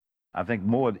I think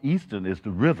more Eastern is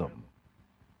the rhythm,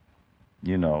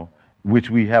 you know, which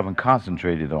we haven't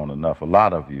concentrated on enough, a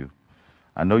lot of you.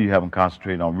 I know you haven't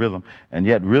concentrated on rhythm, and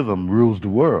yet rhythm rules the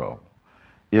world.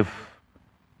 If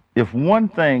one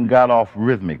thing got off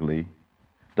rhythmically,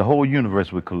 the whole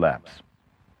universe would collapse.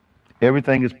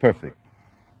 Everything is perfect.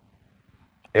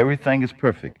 Everything is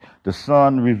perfect. The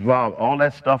sun revolves. All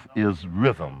that stuff is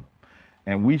rhythm,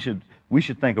 and we should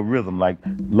think of rhythm. Like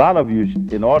a lot of you,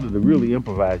 in order to really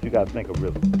improvise, you got to think of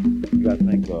rhythm. You got to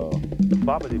think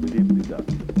bobbity dee da,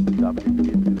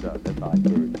 bobbity dee da. That's how I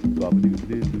heard. Bobbity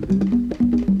dee da.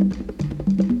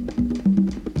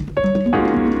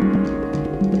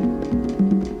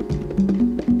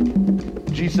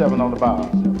 G7 on the bar.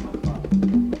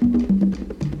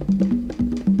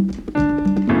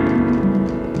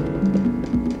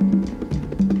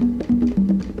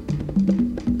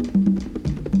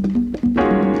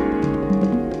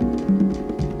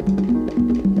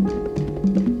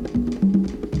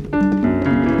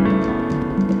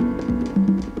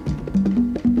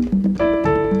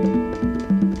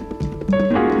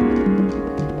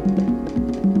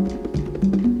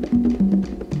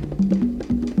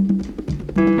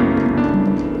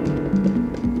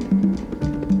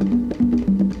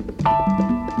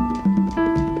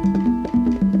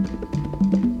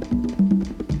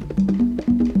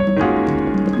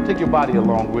 Body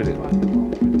along with it.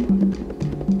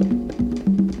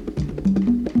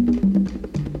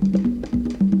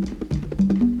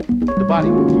 The body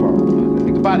moves along.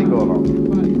 Make the body go along.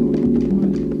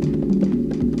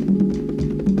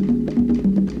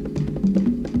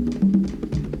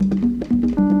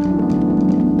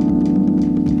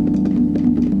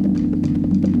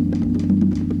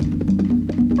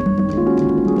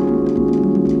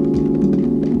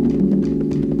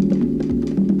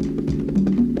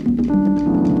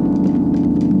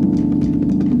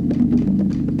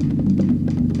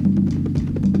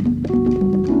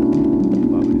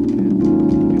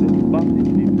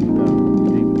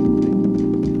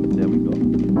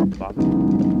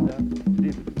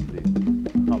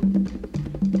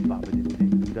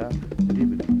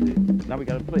 Now we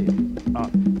gotta play it.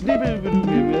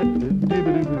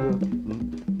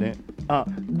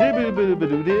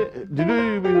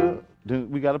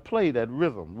 We gotta play that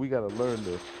rhythm. We gotta learn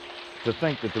to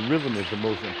think that the rhythm is the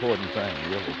most important thing,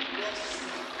 really.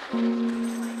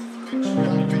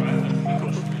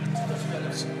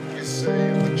 We say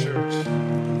in the church,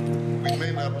 we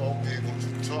may not all be able to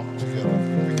talk together,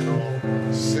 but we can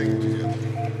all sing together.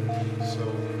 So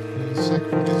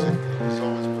sacred music has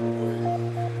always been a way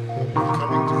of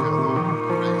coming together,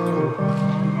 praying,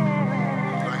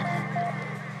 uniting,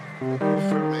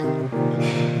 affirming the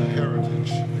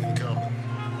heritage in common.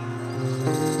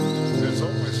 There's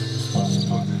always a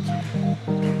responsibility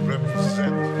to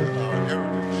represent our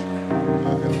heritage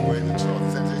in a way that's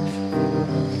authentic,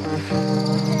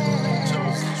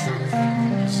 tells the truth.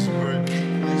 This is very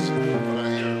deeply simple. When I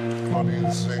hear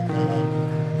Claudia sing,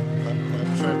 I'm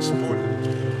transported.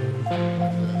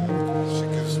 She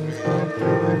gives me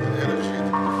an energy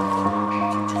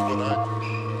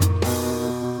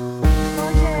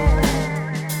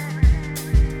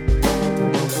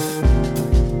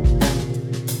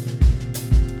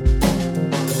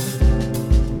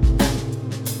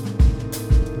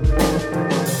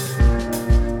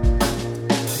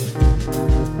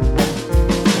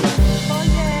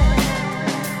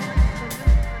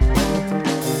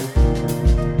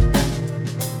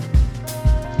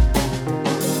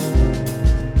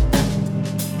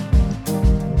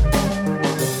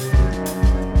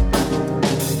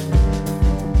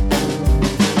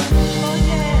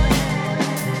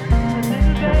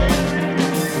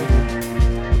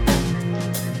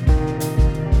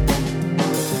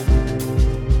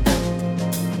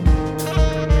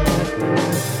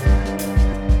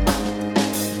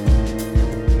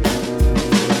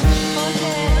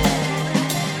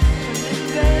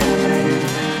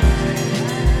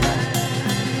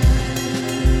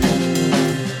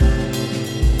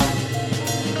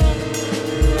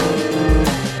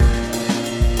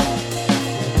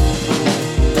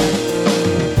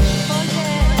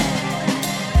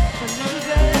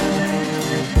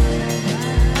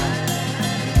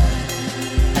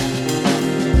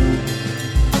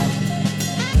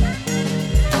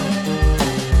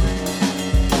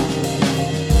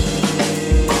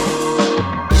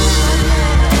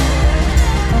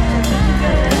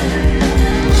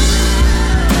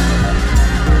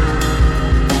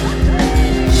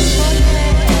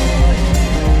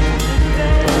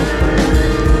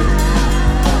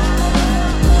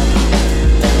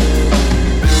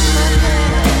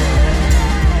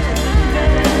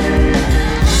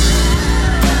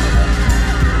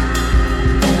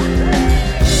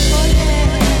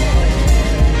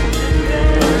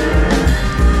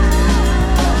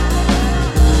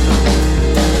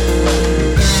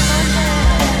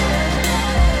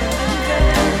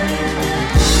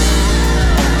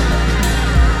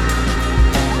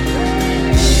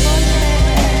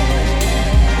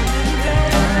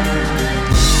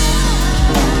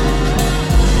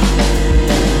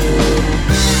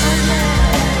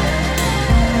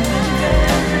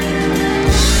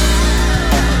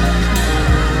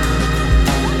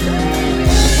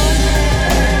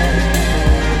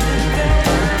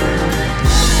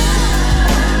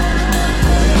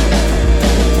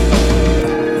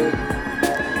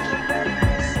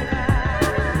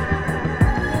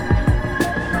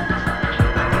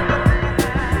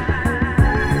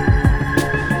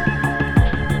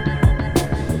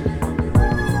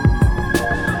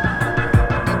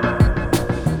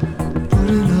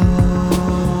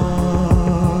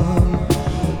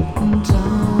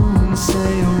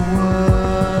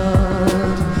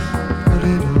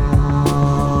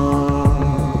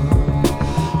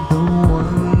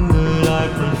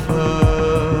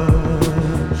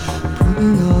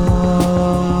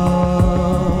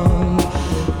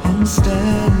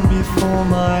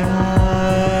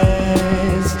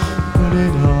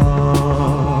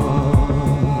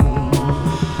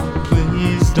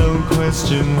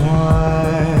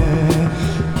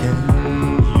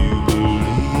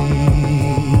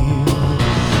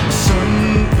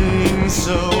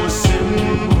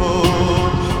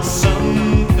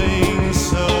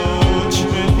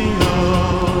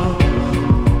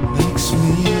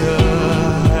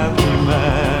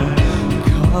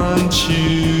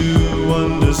you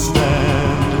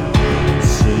understand?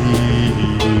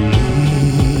 Say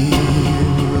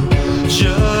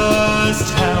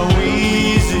just how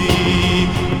easy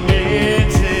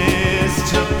it is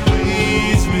to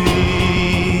please me.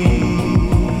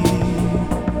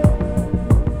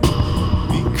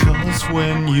 Because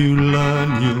when you learn,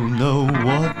 you'll know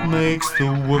what makes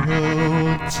the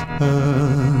world turn.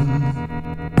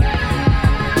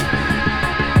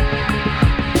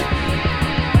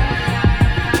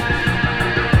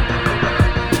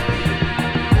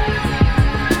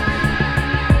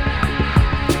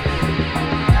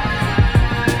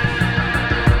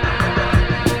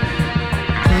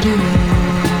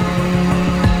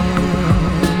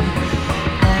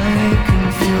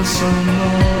 So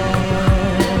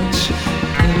much,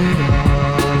 put it on.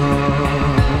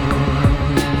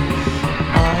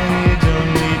 I don't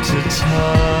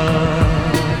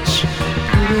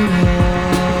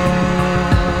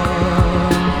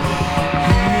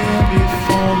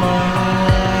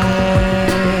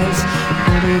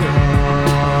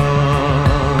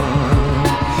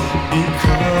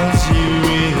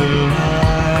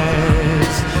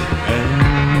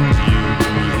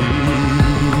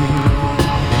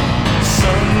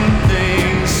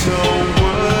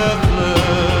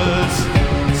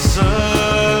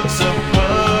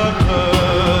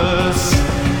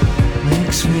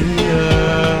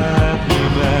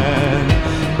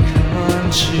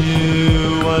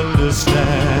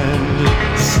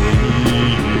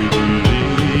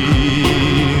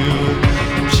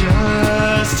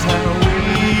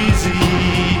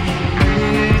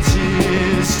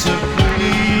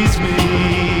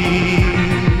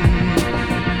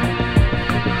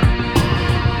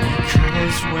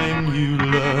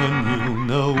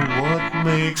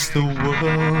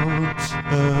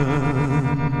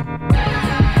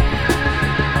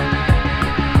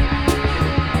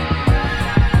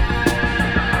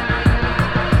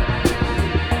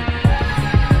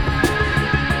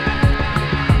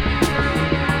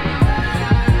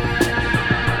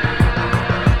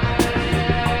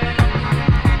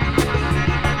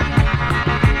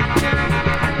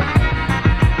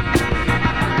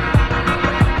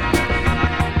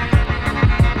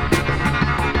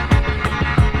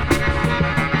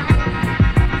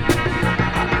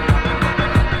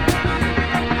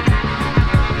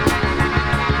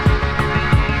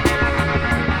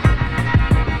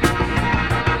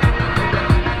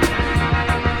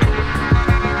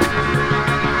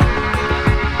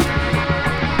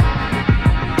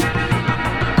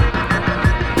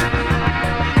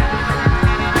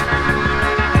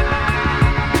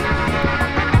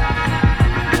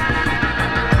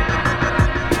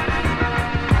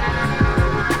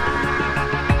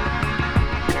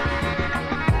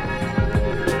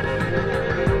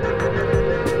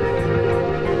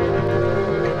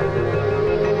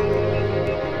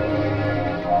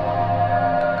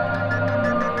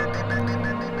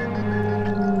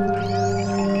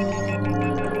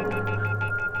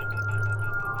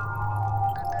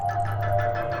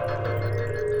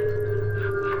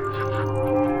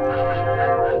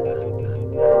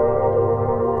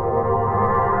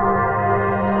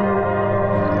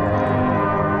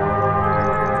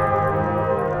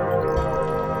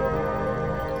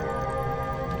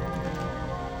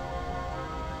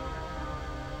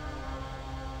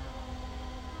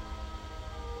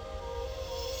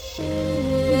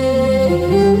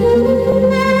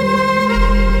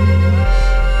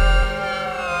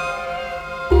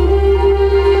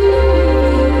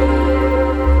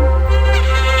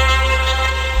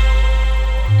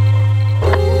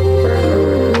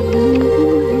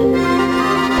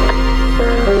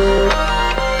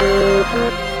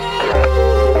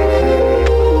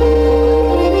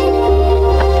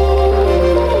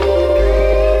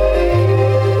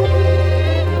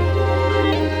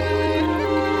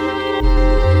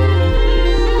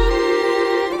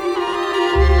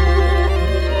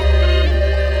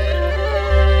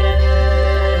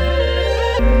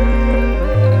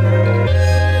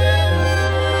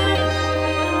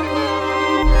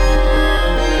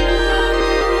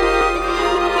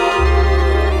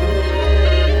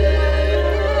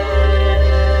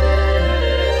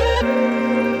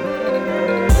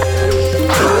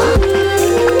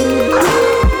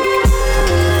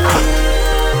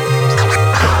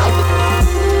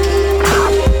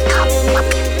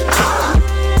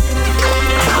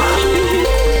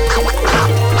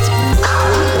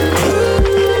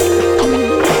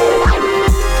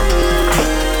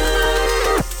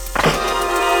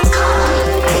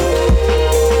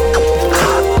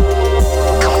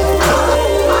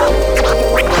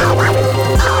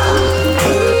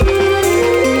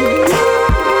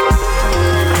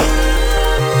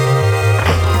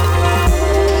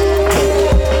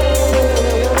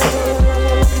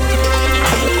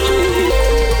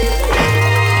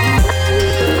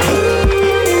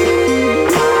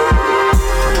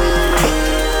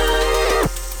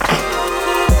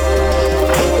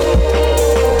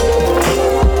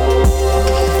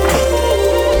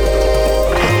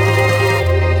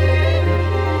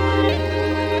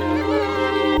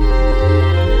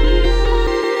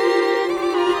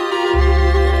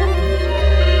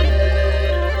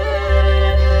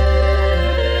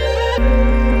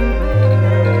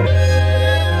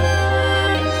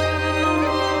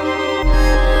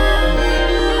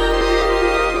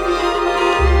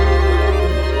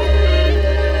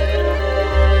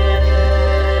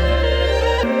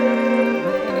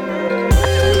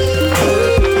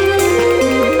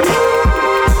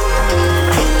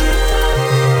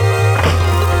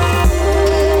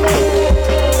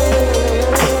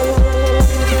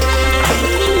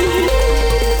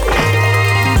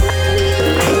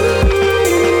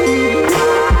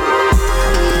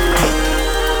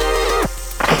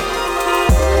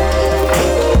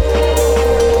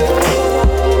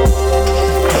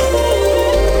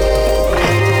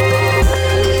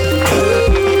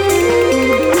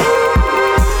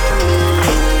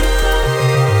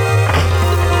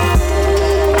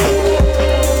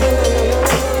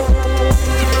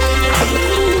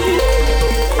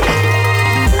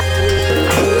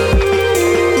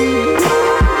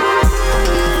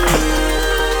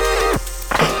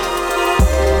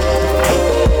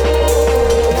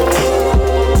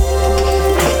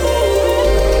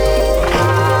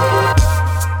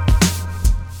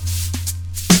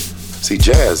See,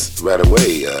 jazz right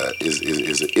away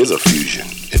is a fusion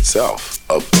itself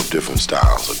of different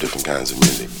styles, of different kinds of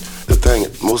music. The thing,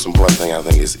 most important thing I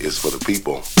think is for the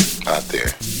people out there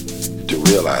to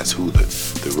realize who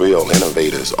the real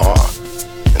innovators are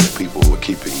and the people who are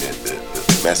keeping the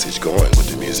message going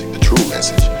with the music, the true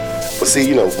message. But see,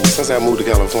 you know, since I moved to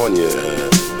California,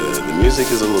 the music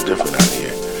is a little different out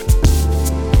here.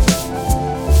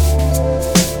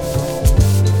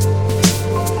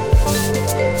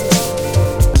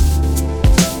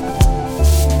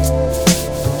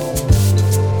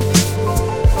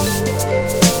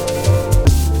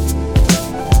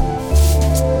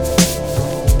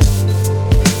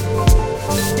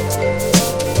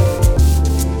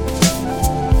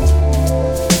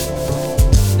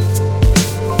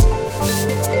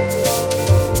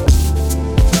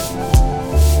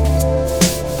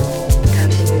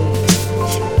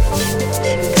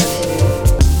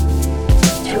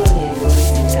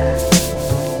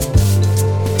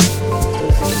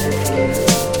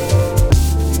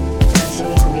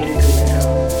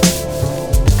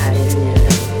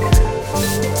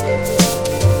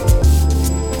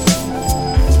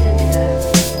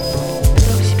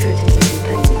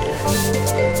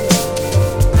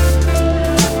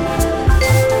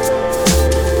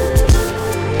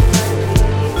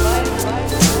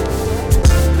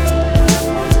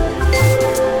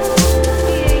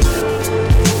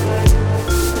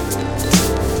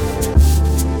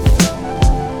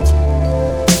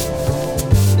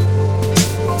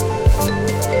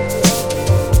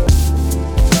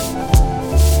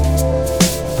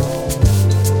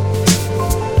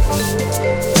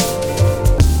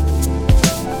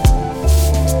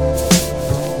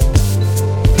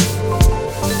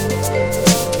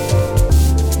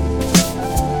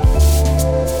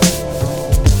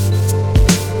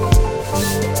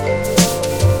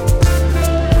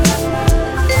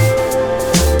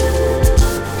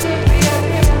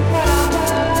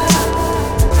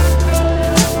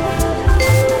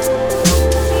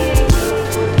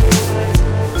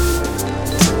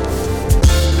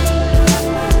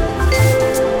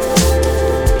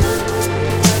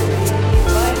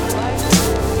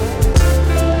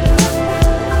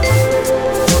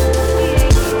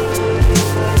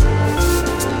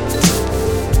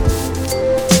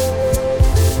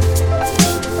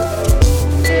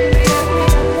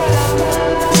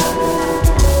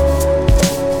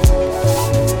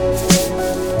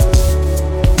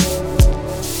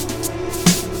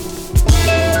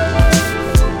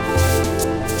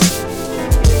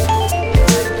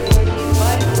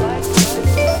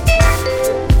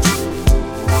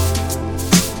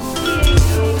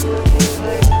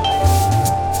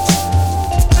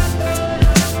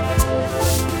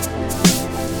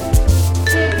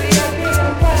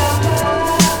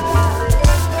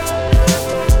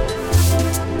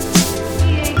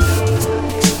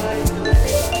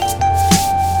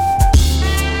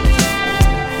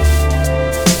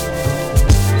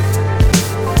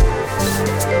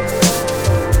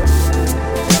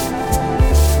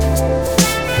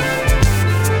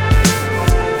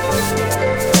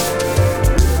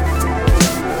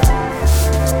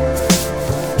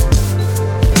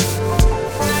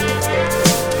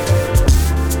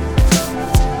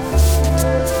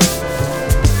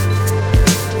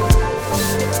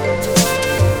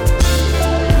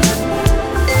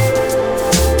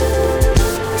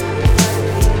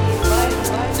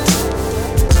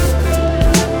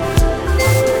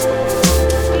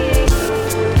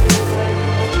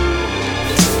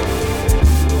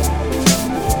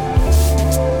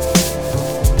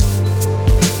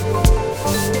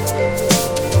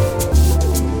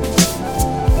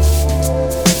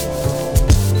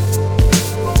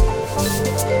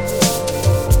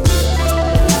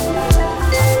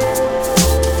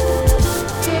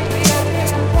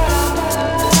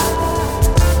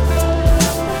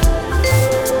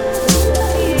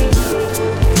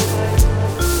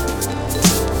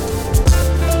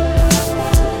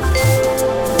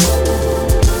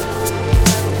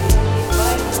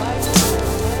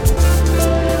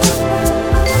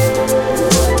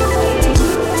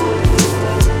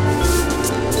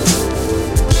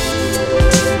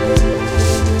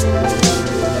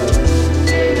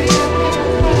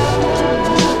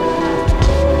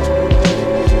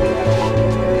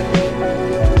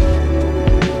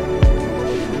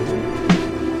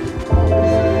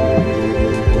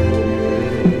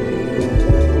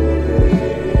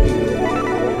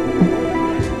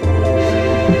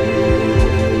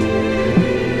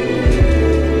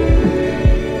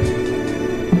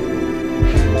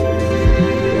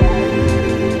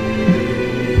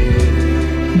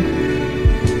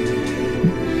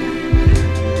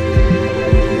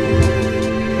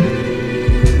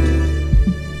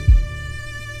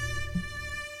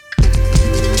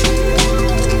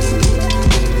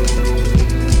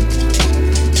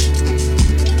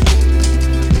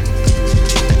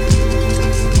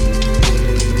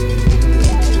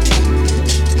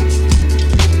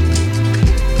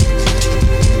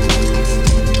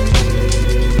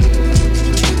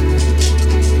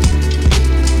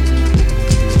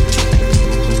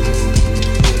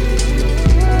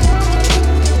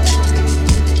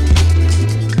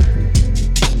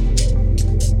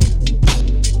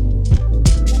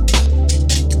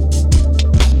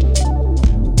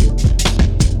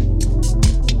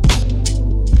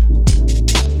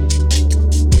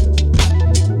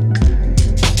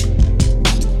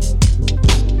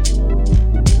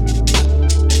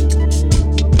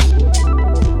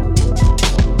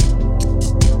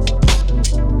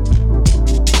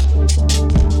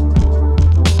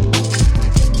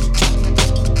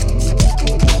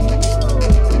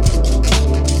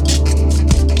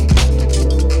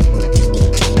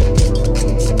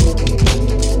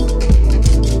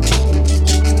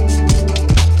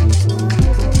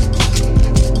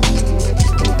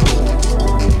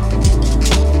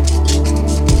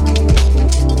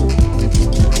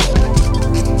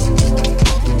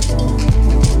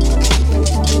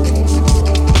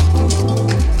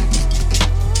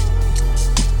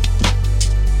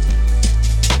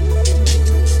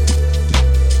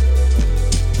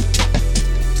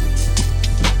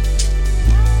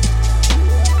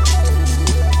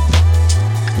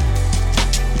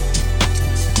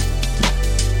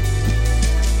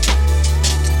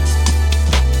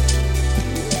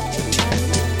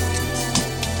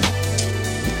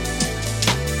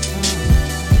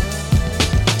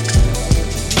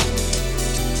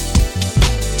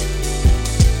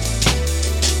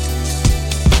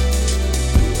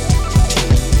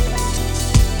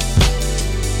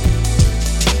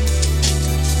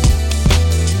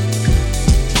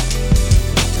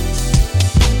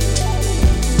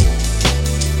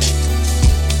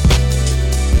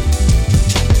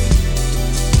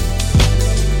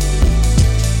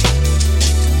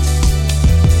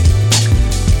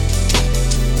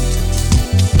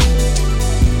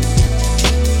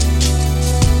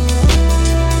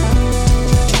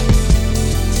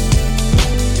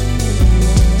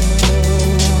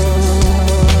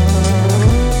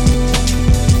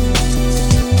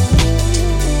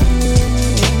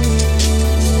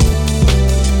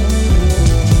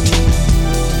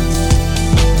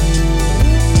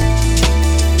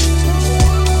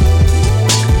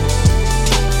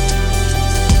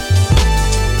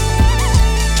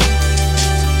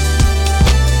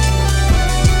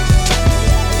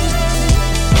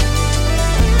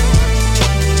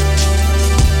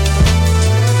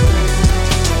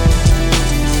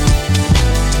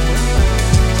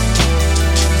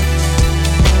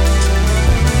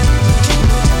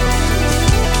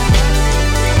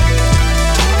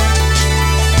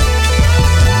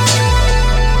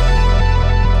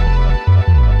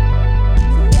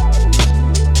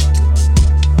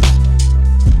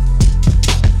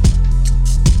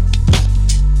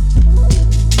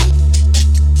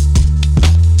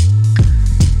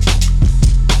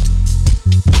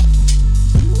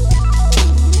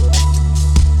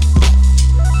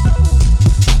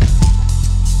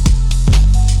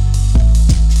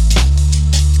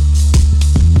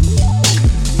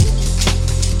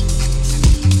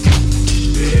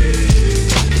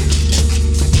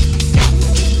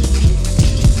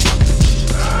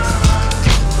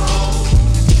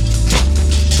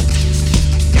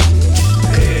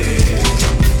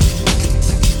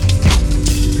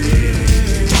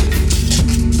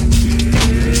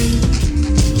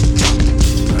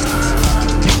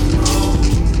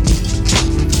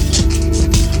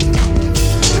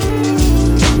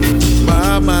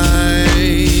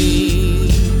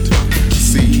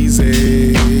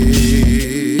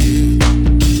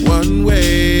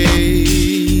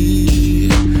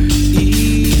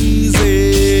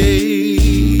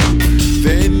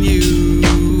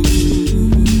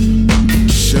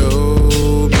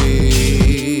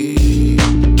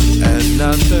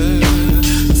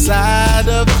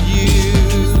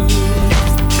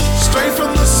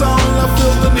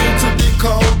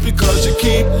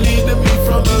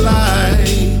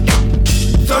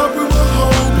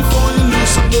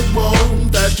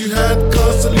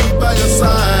 by your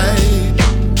side.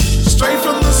 Straight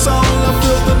from the soul, I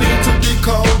feel the need to be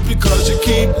cold because you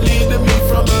keep leading me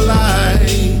from the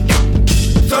light.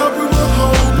 Thought we were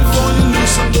home before you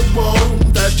loosened the bone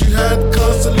that you had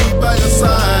constantly by your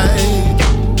side.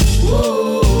 Whoa.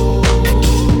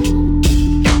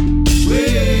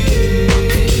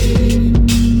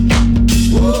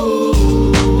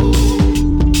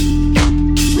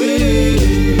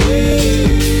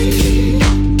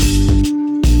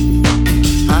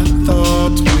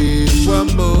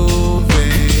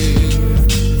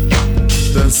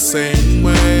 Same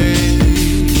way,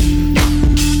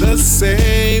 the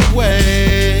same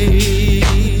way.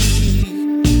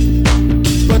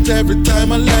 But every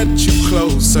time I let you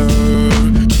closer,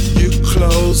 you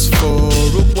close for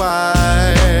a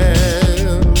while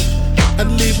and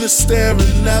leave me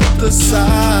staring at the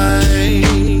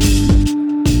sign.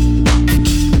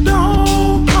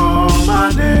 Don't call my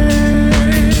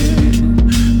name,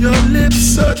 your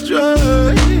lips are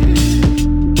dry.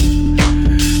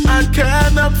 I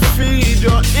cannot feed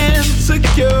your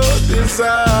insecure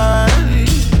desire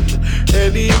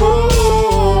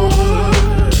anymore,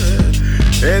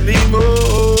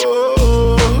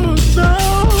 no,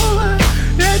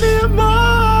 anymore.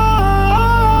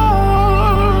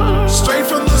 Straight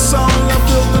from the soul, I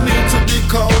feel the need to be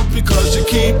cold because you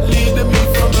keep leading me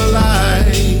from the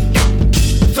light.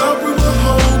 Thought we were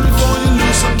home before you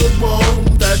loosened the bone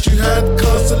that you had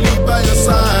constantly by your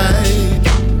side.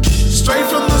 Straight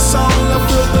from the soul, I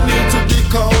feel the need to be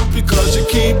cold because you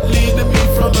keep leading me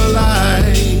from the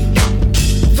light.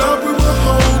 Thought we were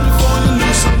home before you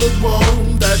loosened the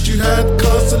bone that you had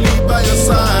constantly by your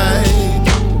side.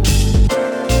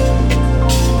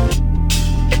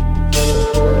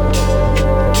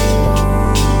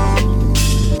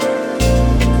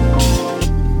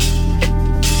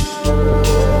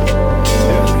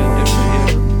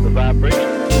 The vibration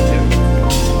is different.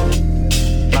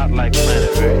 Not like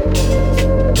Planet Earth.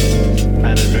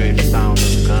 Planetary sound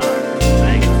of guns,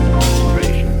 anger,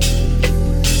 frustration.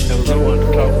 There was no one to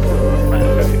talk to on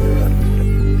Planetary.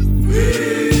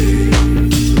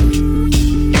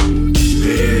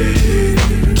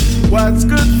 What's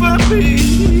good for me?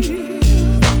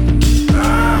 I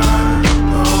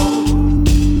know.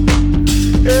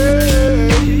 Hey,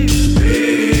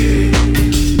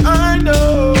 I know.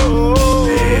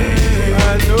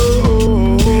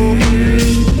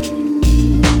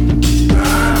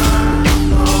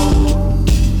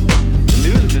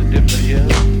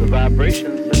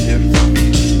 Vibrations are different.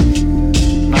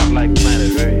 Not like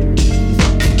Planet Earth.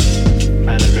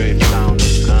 Planet Earth sound of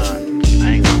guns,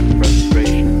 anger,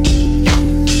 frustration.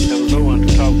 There was no one to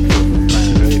talk to on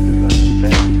Planet Earth if I was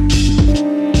that.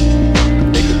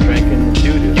 They could drink in the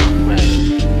beauty of the planet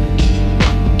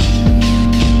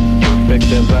to affect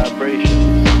their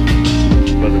vibrations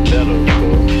for the better, of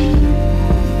course.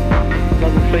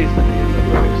 Another place in the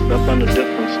universe, up under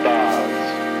different stars.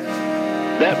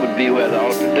 That would be where the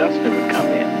altered destiny would come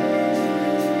in.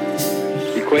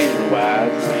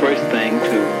 Equation-wise, the first thing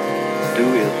to do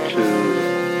is to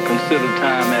consider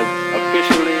time as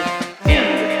officially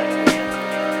ended.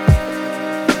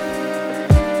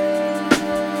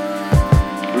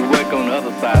 We work on the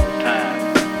other side of time.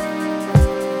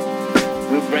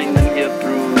 We'll bring them here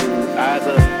through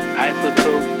either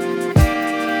isotope,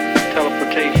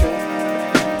 teleportation,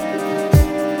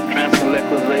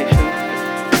 transmolecularization.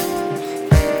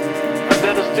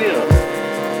 Better still,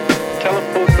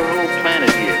 teleport the whole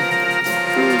planet here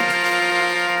through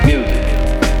music.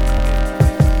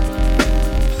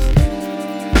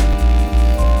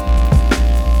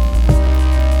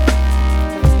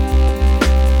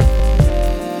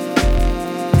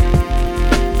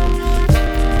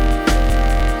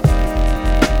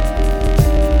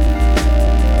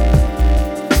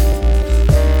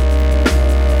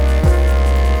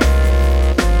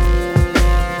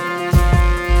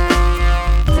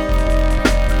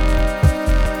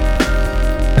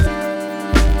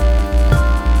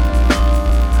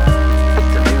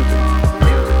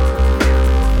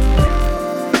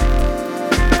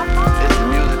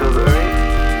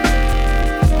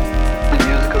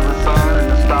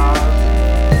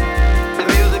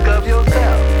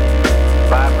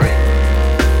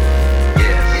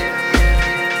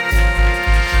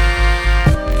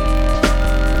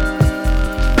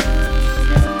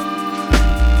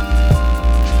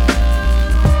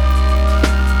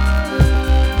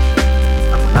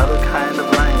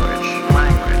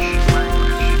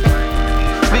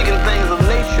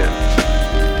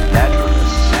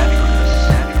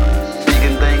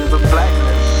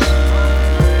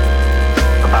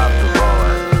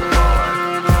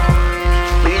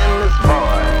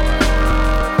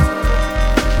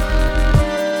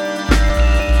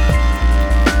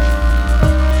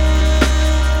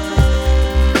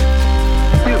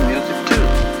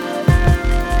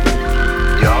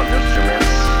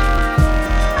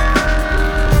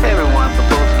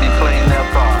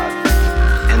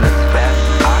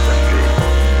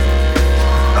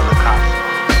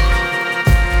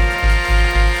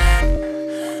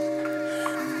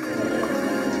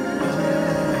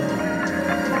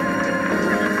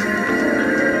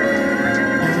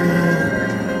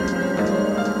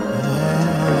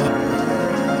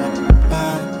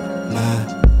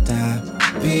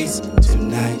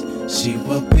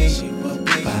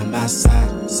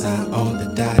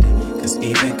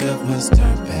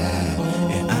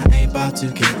 about to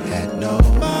get had. No,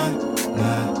 my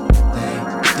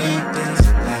lady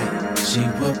tonight. She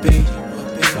will be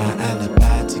my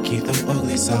alibi to keep them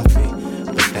uglies off me.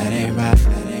 But that ain't right,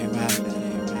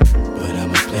 But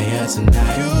I'm a player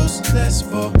tonight. Useless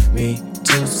for me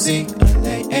to see a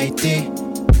lady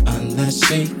unless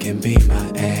she can be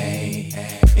my A-N-G-L.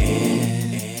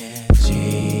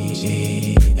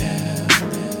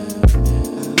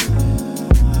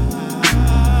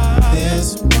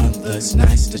 This one looks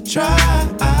nice to try.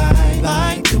 I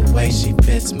like the way she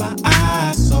fits my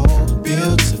eyes. So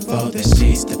beautiful that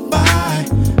she's divine.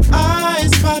 I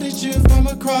spotted you from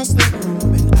across the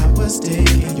room and I was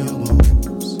digging your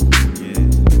moves.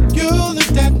 You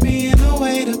looked at me in a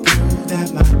way to prove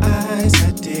that my eyes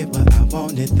had did what I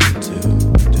wanted them to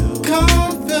do.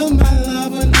 Come feel my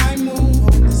love when I move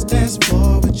on this dance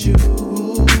floor with you.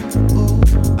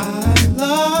 I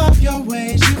love your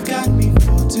ways, you got me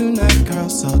for tonight, girl,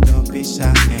 so don't be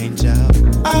shy, angel.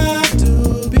 I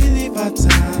do believe our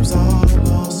time's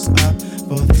almost up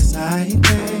for this night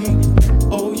thing.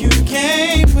 Oh, you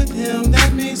came with him,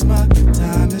 that means my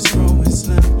time is growing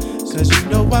slim. Cause you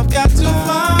know I've got to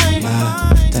find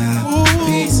my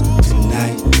timepiece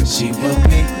tonight. She will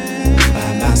be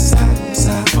by my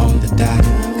side on the dot.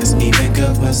 Cause even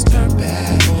good must turn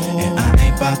bad. And I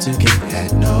ain't about to get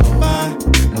had. No, my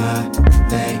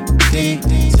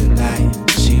lady tonight.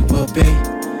 She will be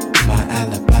my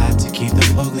alibi to keep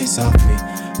the uglies off me.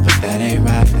 But that ain't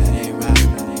right,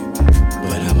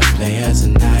 But I'm a player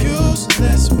tonight.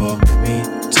 Useless for me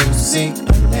to see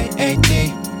a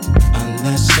lady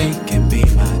unless she can be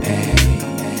my A-N-G-L.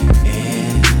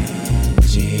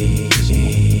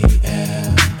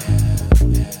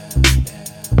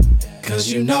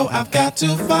 Cause you know I've got to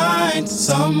find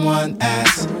someone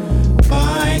as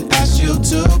fine as you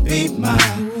to be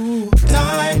mine.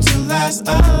 Time to last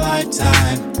a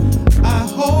lifetime. I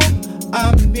hope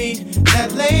I meet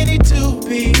that lady to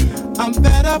be. I'm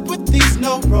fed up with these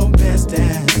no romance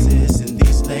dances and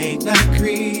these late night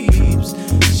creeps.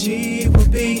 She will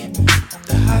be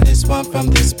the hottest one from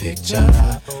this picture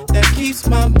that keeps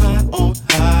my mind on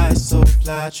high. So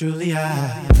fly, truly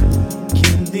I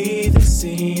can't leave the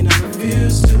scene. I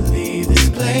refuse to leave this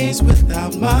place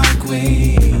without my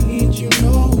queen. You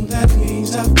know that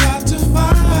means I've got to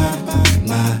find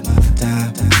my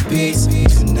timepiece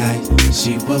tonight.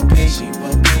 She will be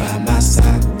by my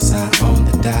side on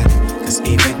the dot. Cause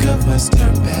even good must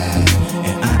turn bad.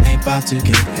 And I ain't about to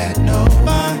get had. No,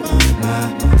 my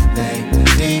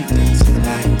lady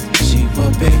tonight. She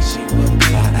will be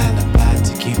my alibi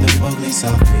to keep the uglies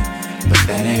off me. But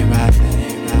that ain't right,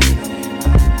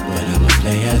 But I'm a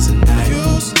player tonight.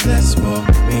 Useless for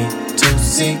me to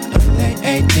see a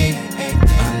lady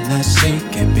unless she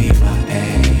can be my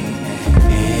A-N-G-L.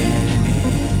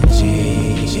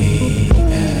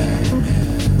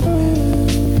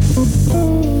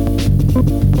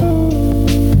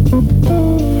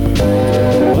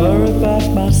 Worry about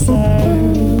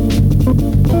myself.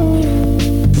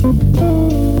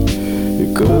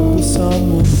 It could be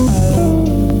someone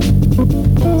else,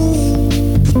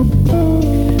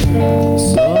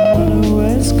 someone who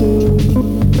is good,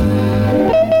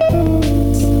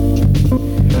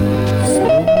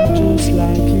 someone just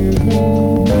like you.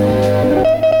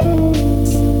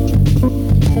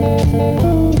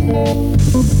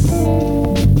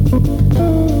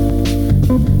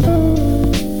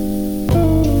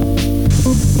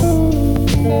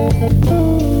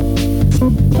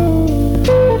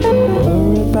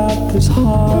 Worry about this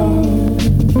heart.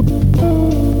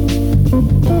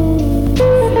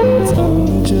 It's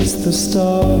only just the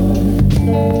start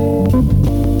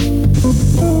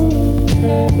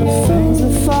of things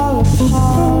that fall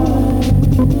apart.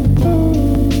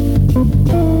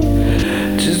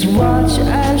 Just watch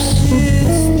as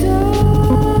she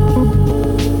starts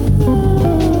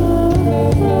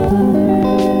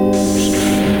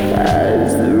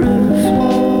as the river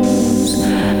flows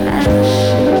and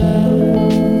shows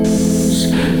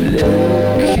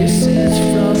little kisses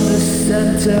from the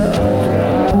center of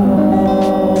her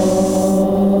heart.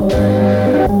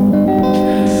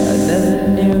 I never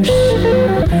knew she'd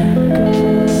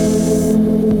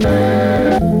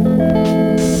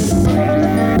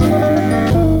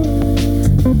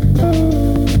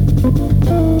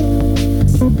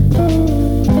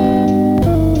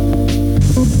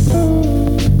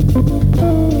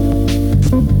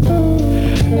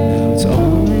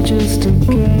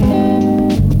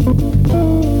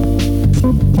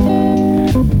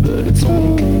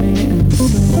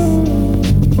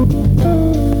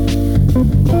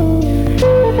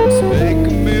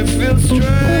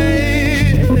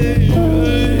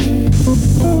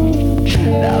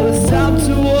Now it's time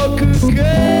to walk again.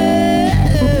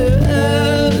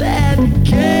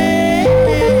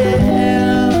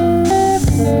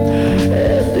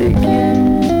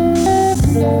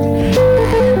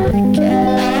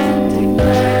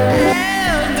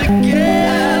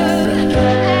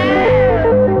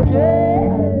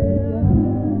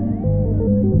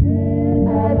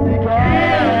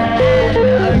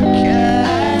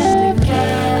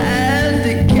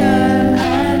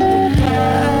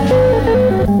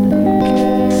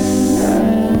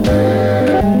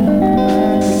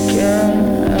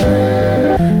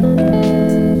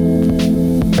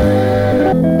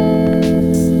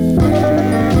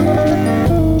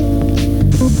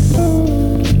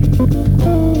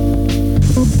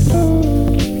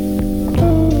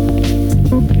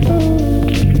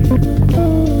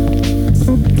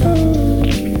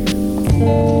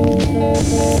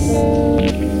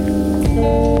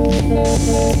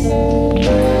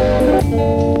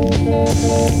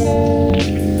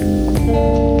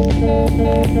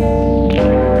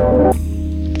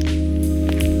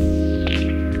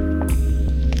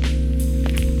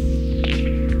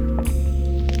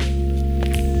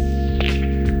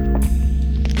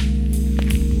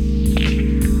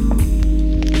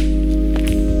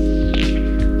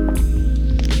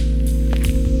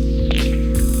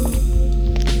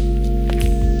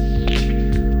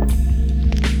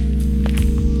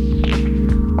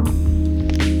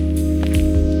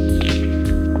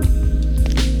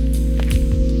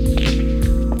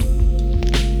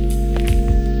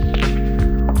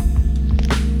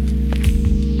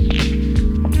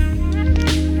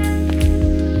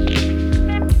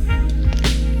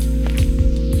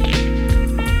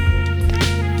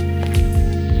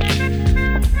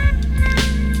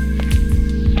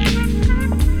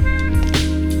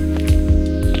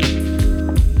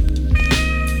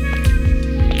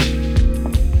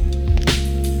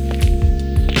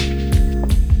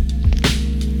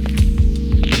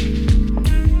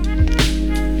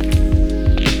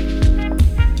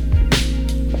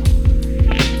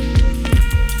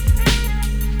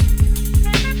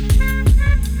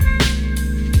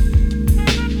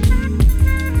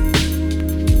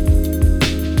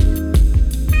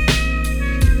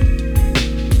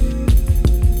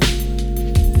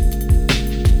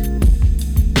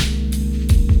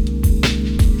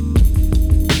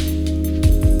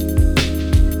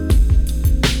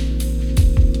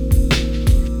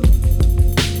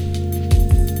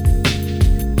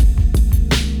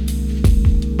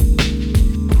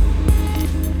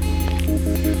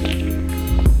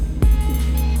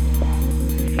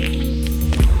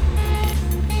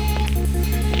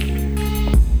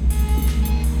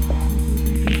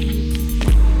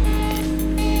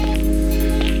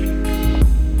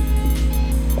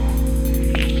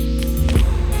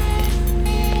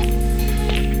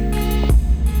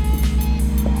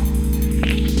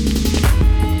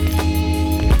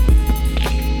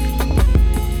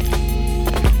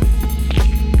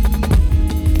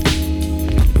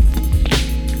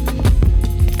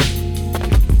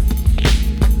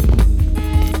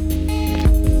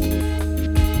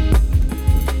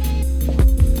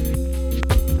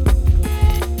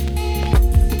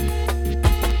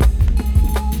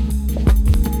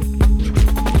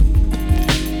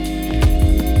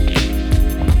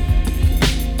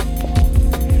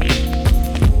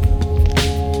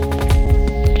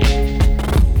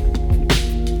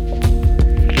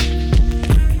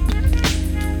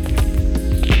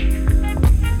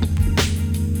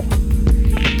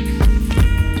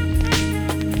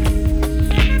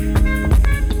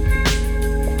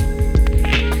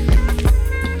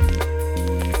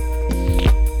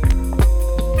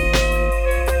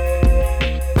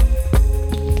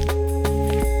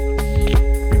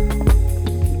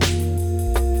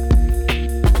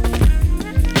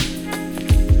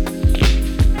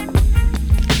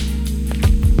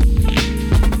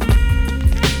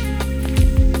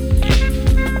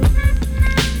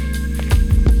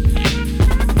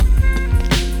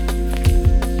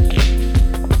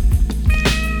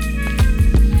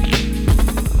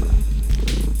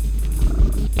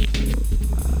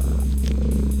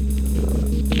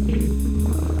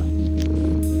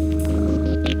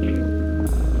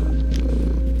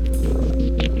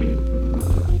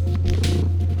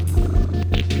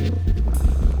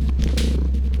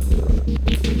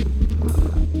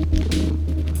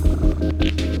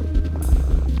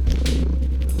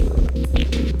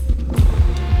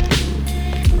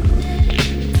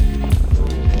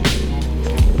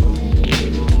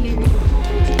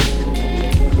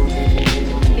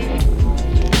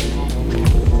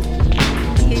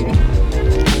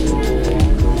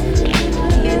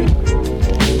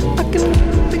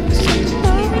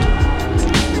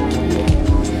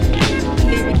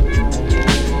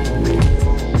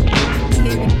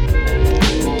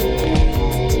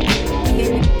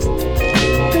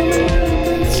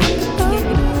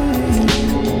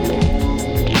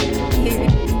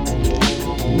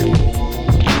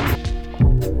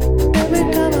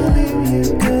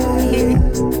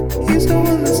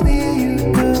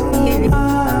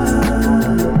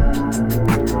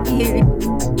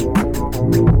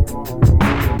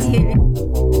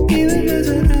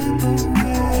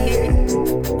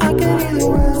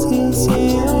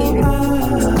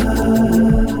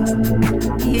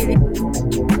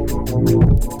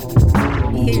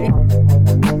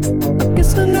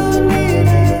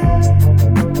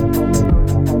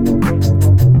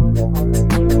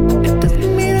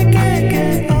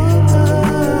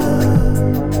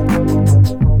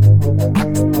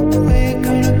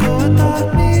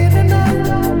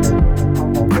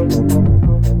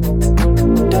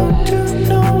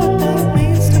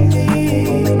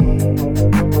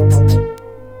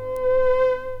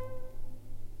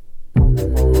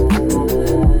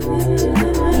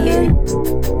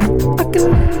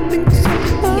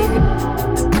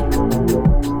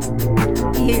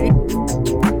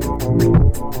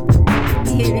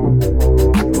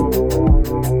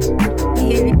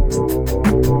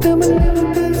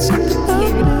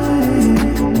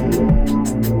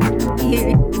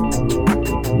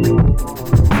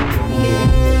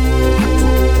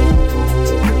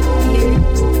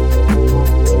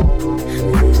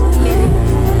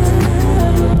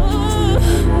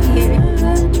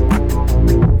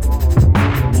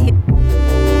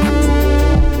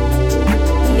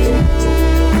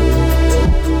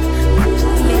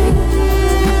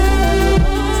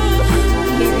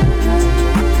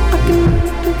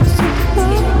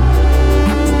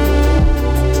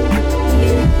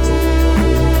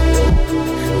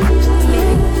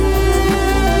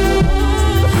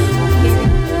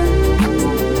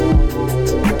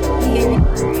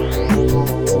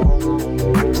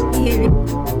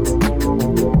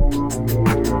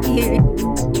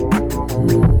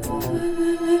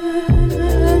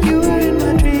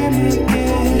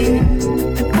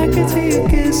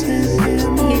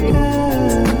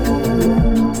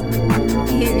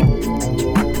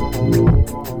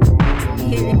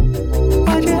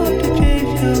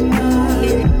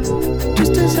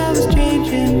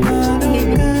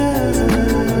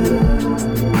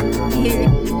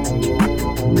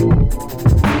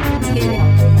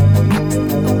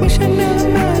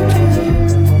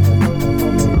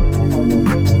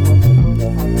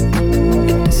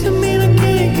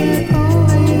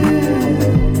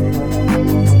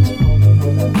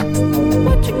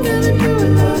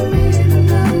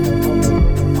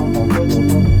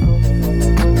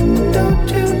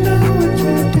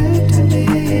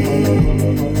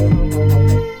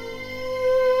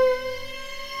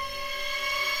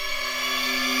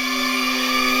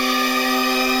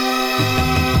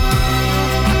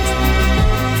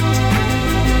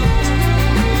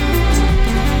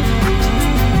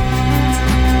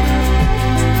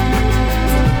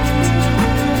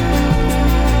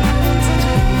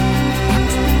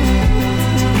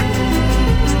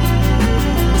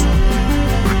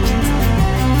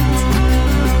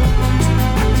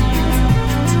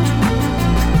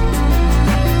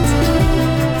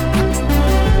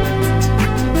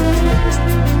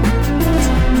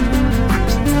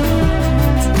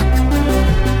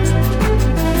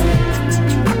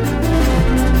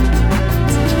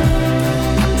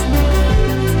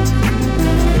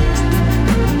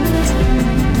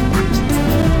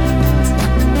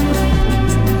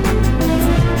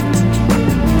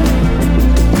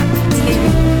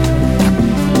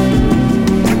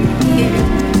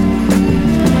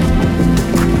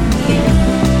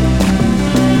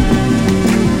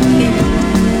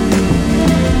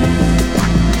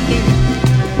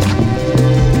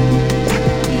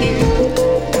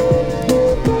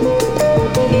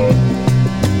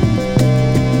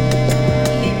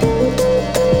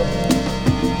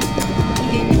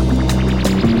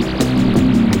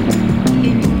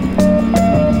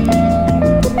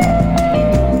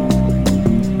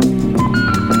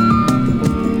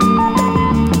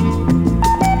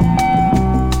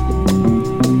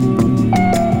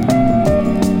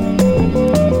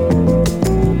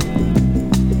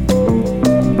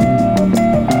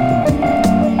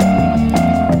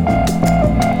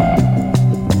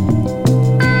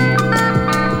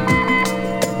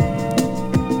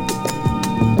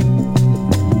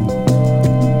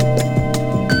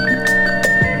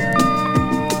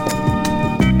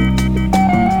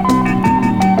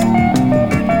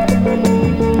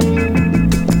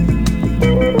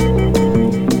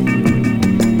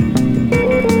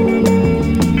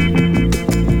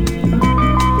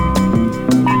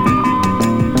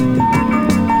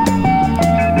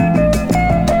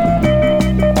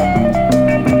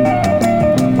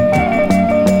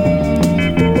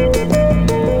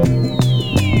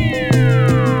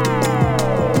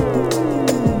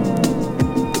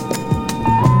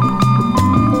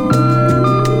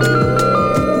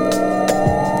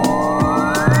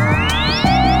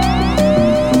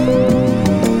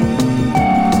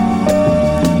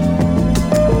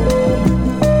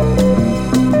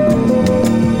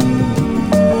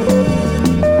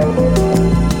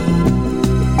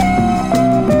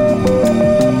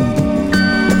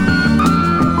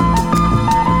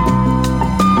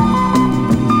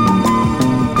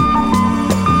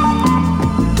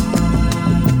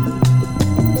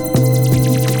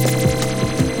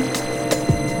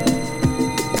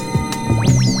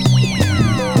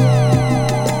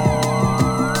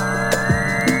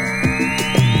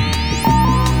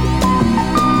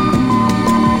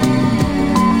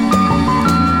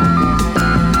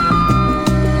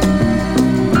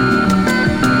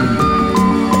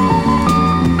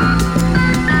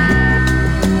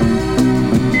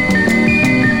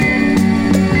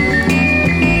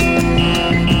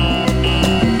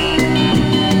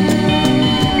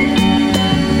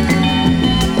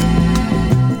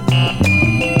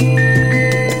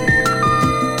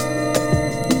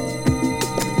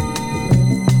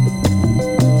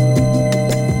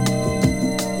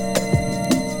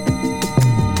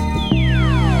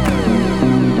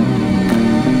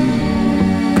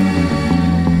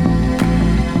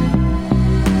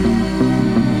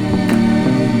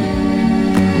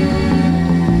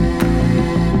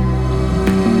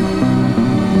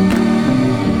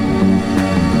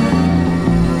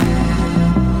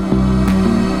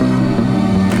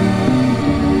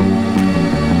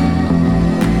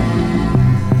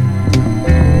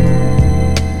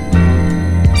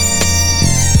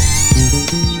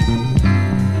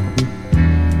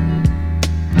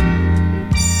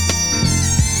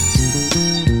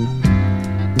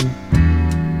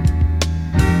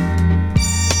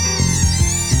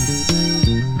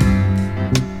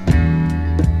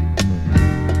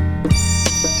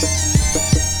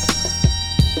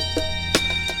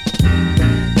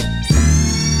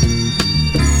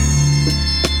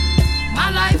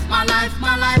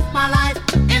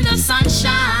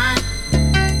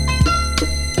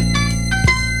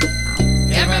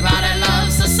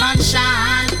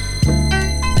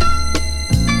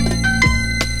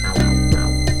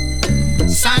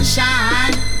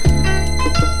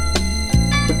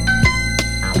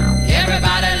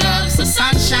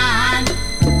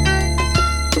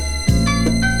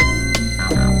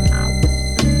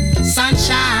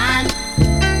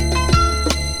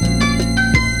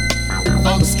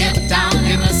 get down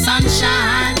in the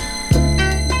sunshine.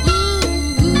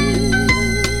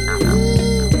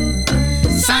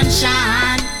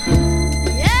 Sunshine.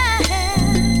 Yeah.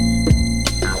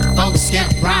 Folks get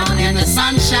brown in the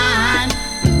sunshine.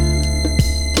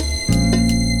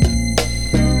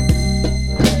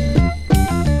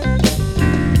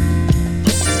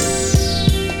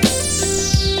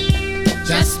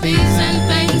 Just bees and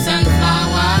things and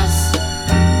flowers.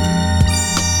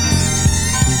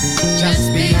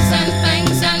 Just bees and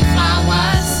things and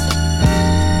flowers.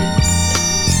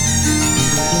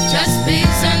 Just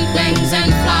bees and things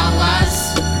and flowers.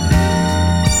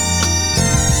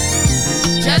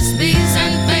 Just bees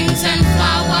and things and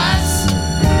flowers.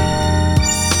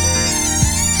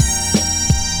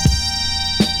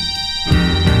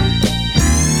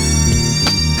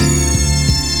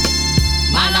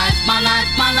 My life, my life,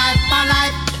 my life, my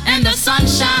life in the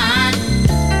sunshine.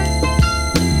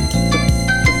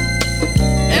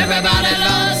 Everybody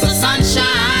loves the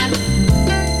sunshine.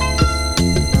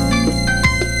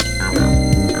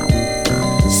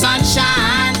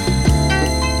 Sunshine.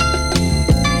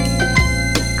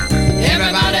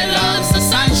 Everybody loves the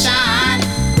sunshine.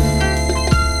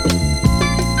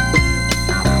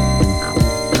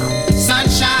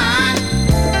 Sunshine.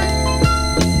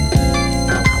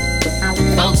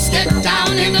 Folks get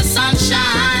down in the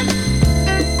sunshine.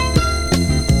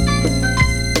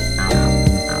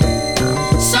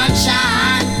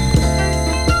 Sunshine.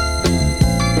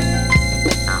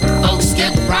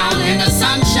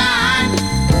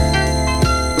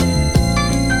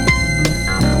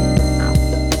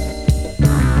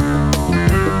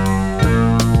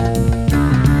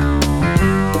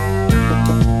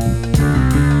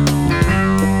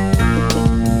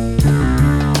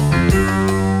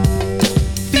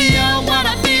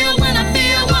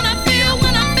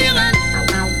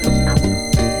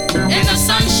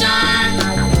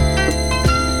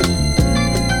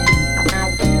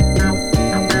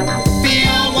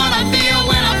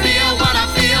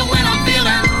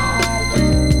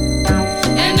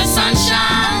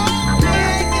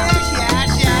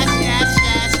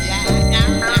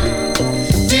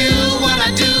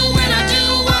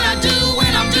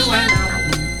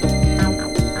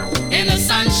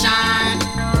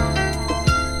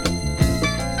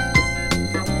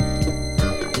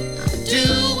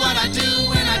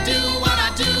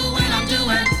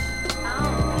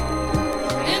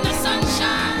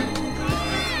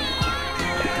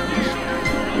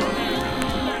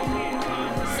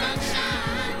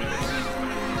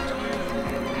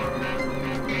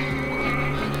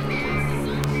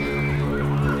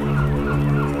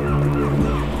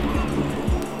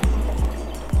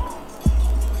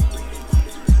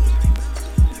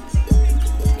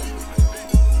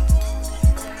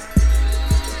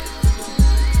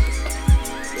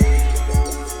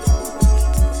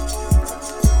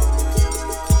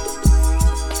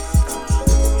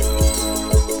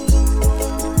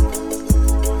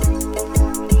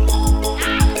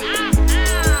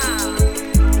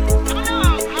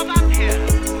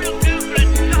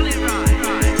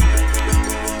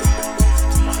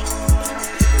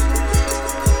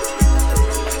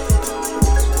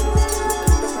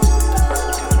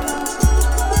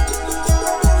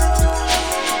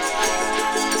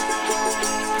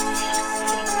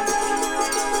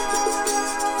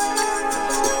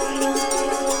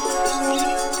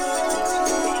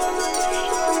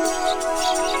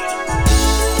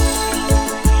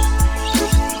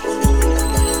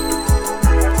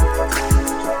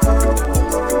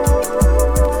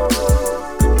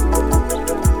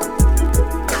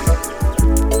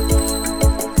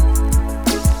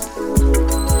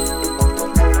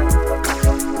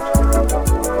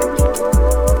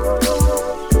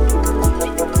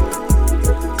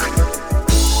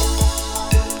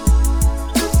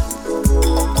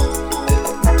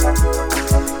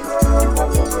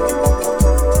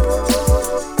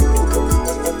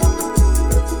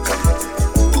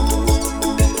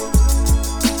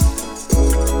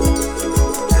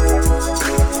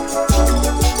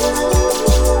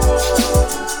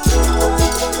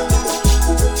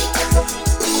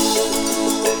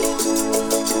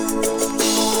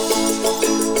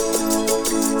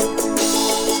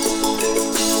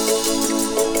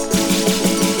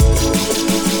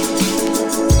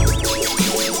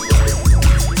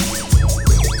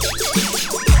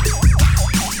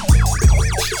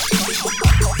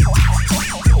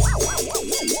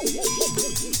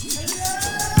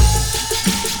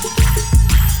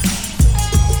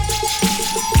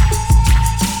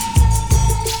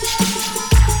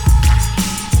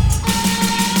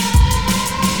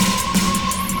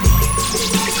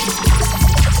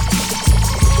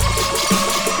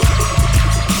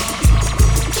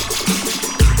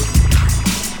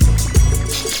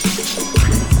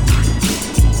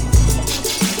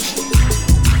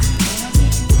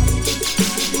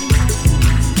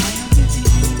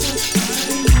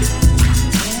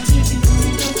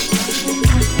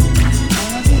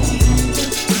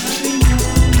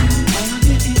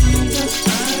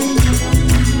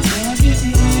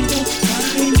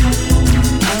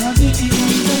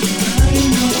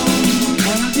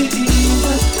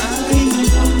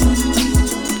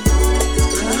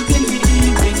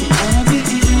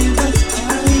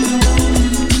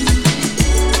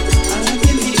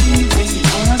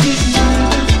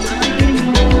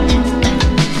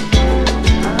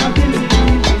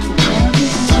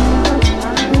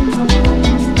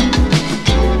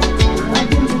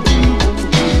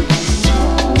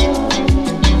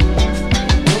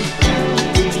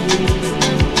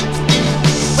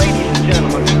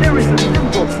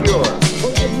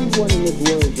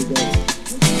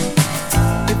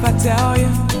 tell you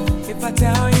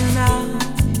now,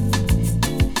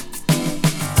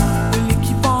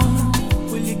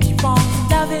 will you keep on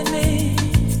loving me?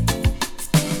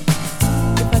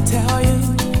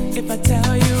 If I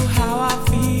tell you how I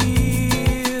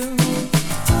feel,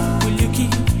 will you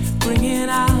keep bringing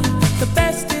out the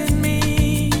best in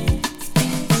me?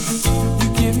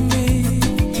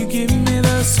 You give me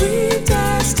the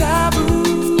sweetest taboo.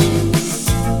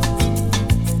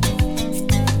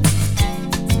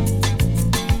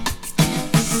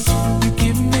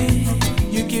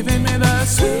 You're giving me the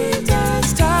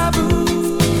sweetest taboo.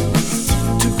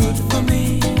 Too good for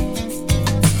me.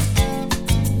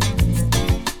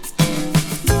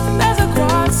 There's a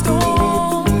quiet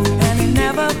storm, and it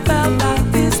never felt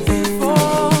like this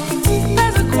before.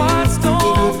 There's a quiet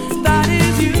storm, that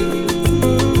is you.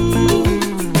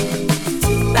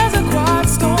 There's a quiet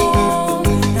storm,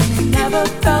 and it never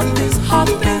felt this hot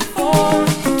before.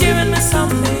 You're giving me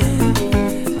something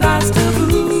that's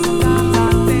taboo.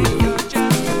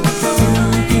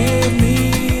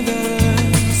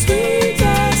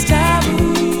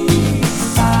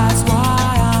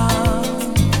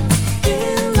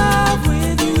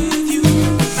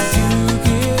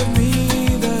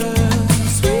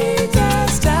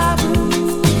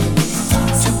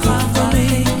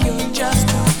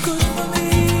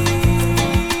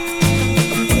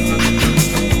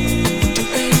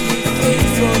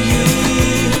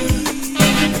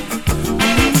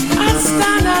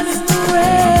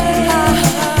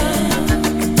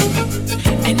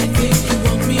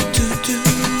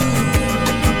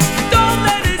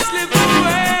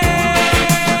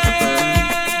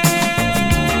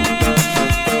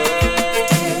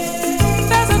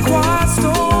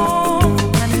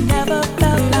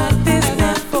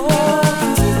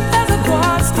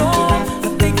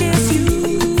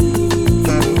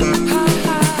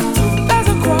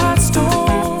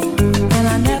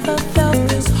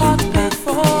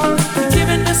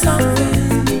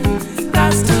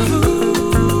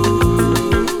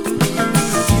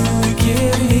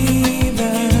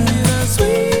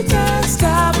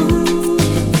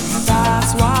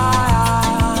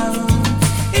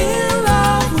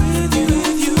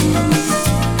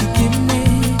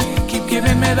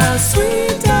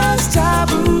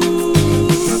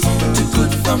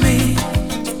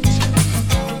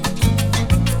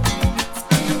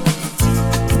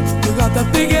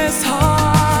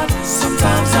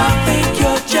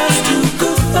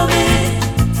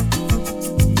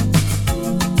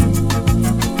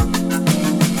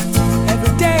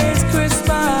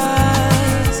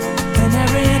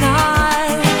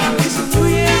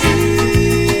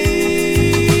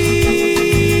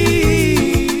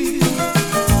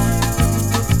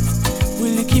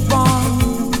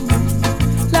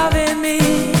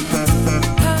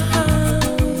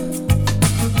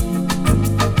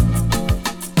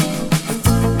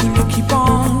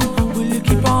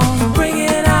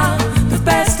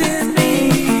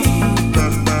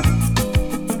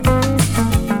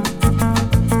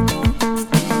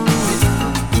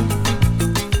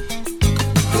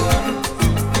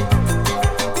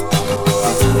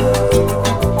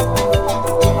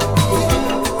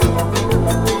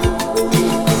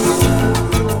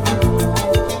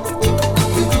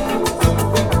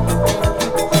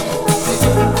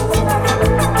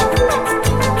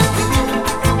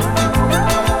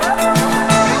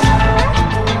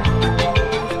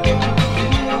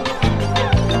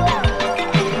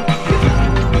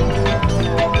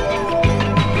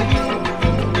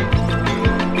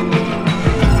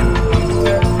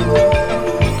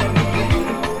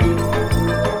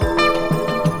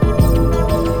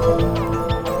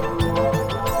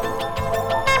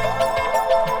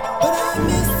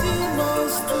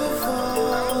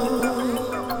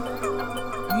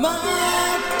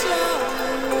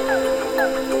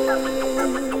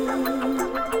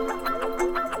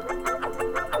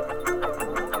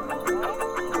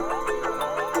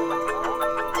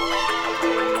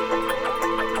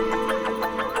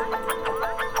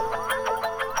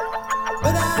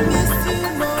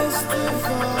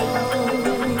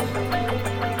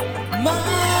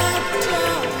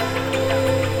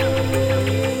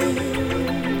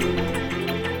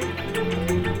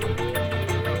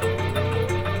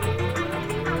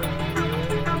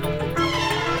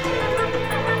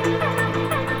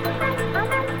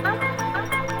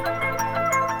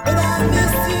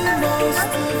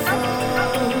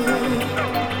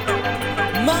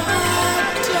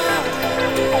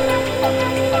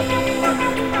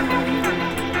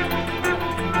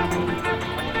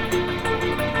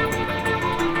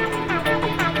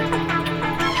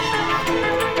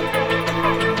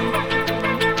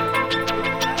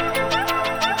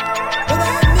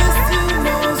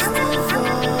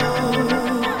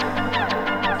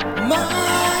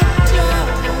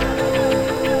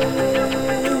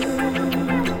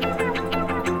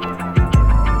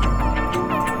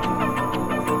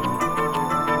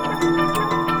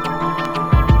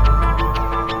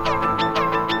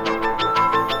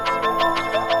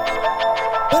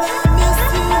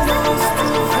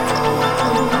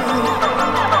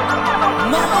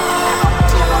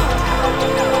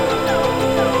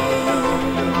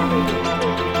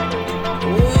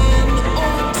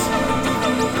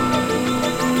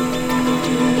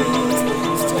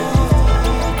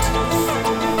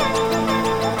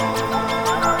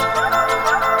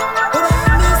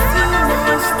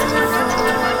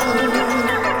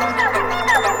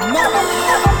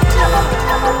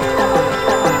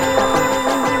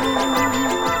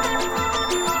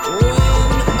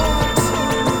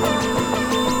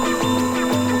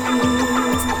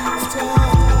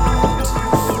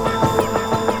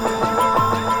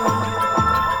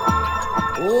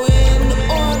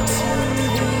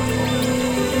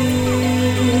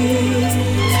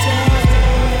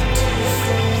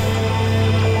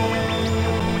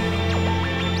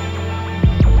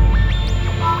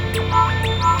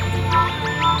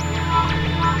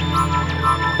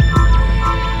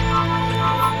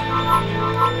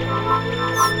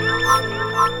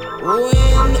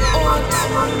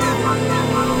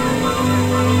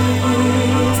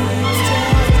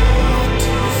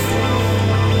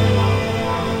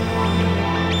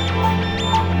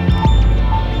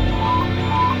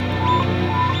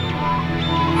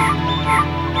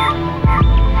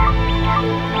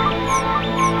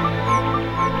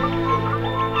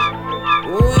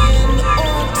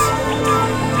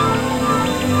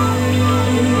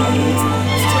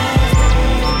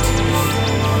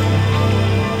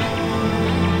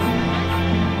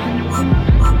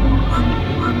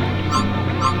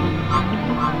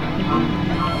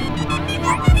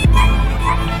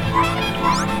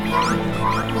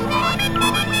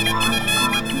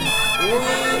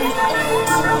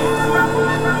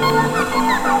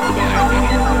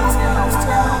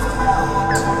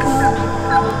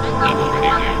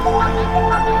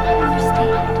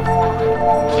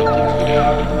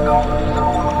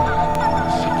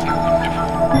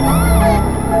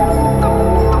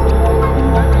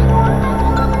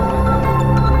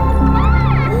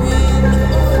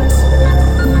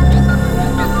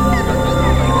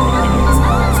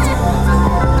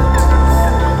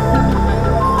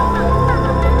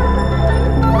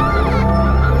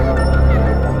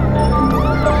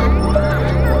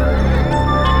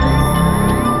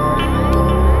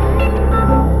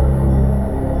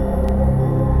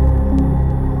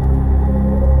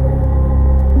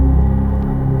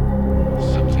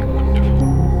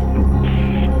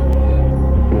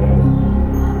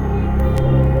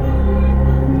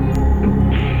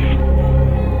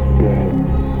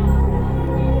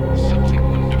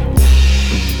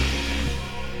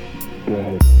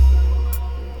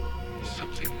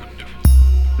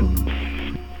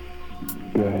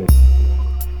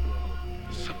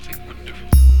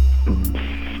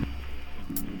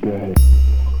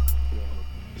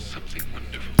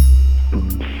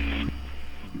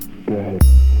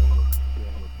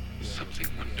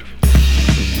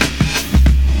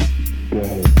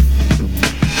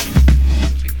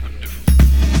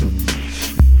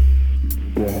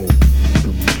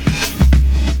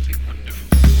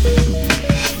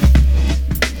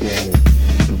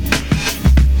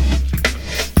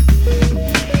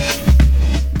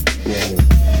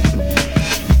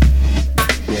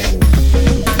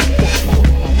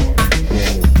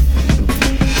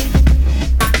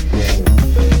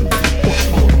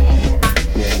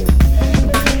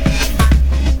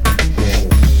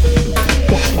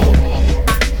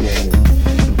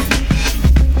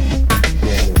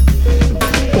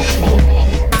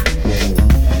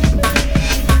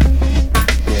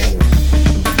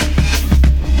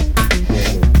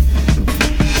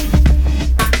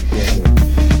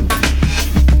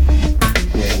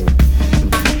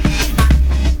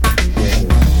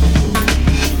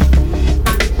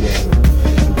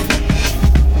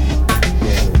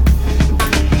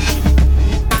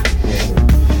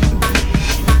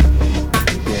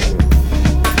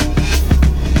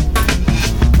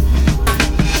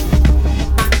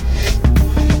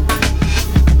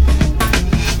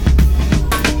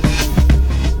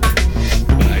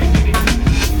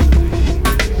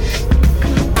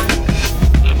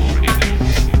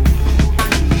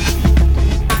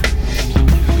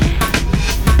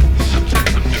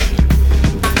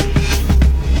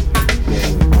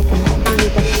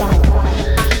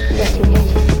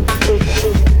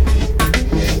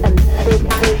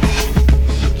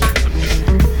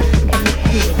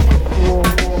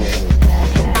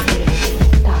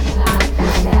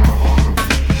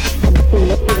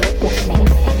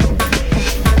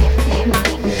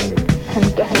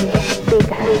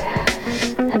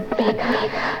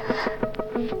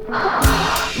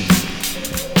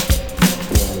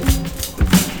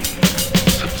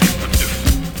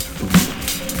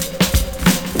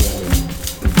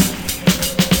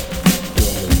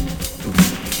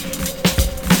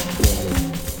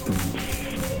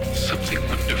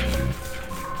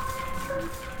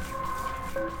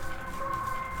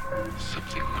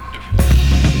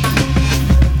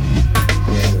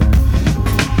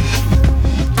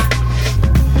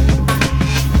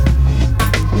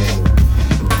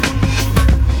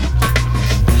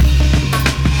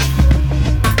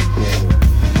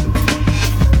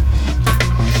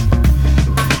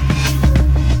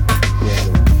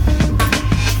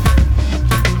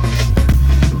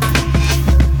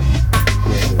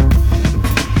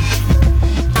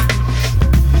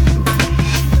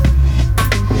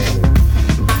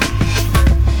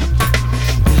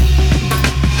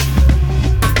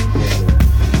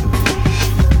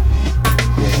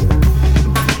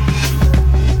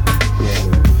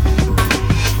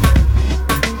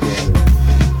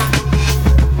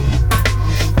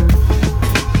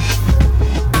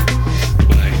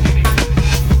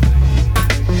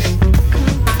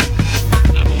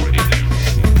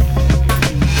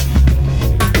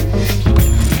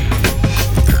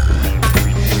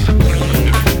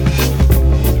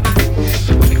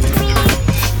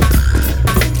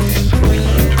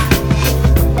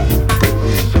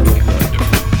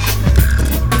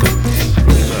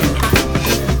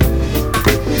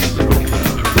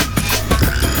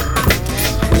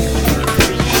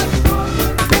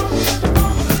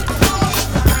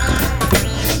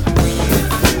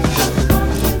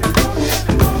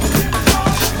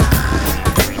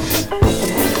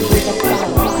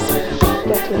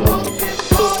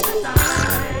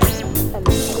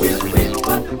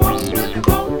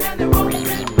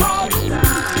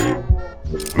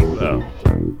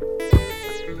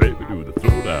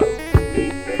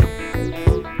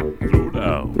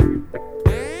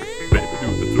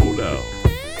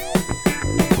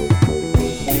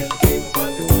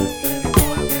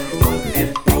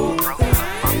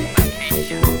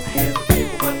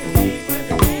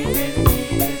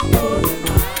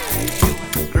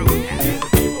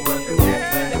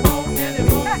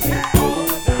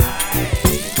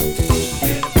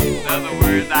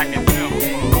 words I can do.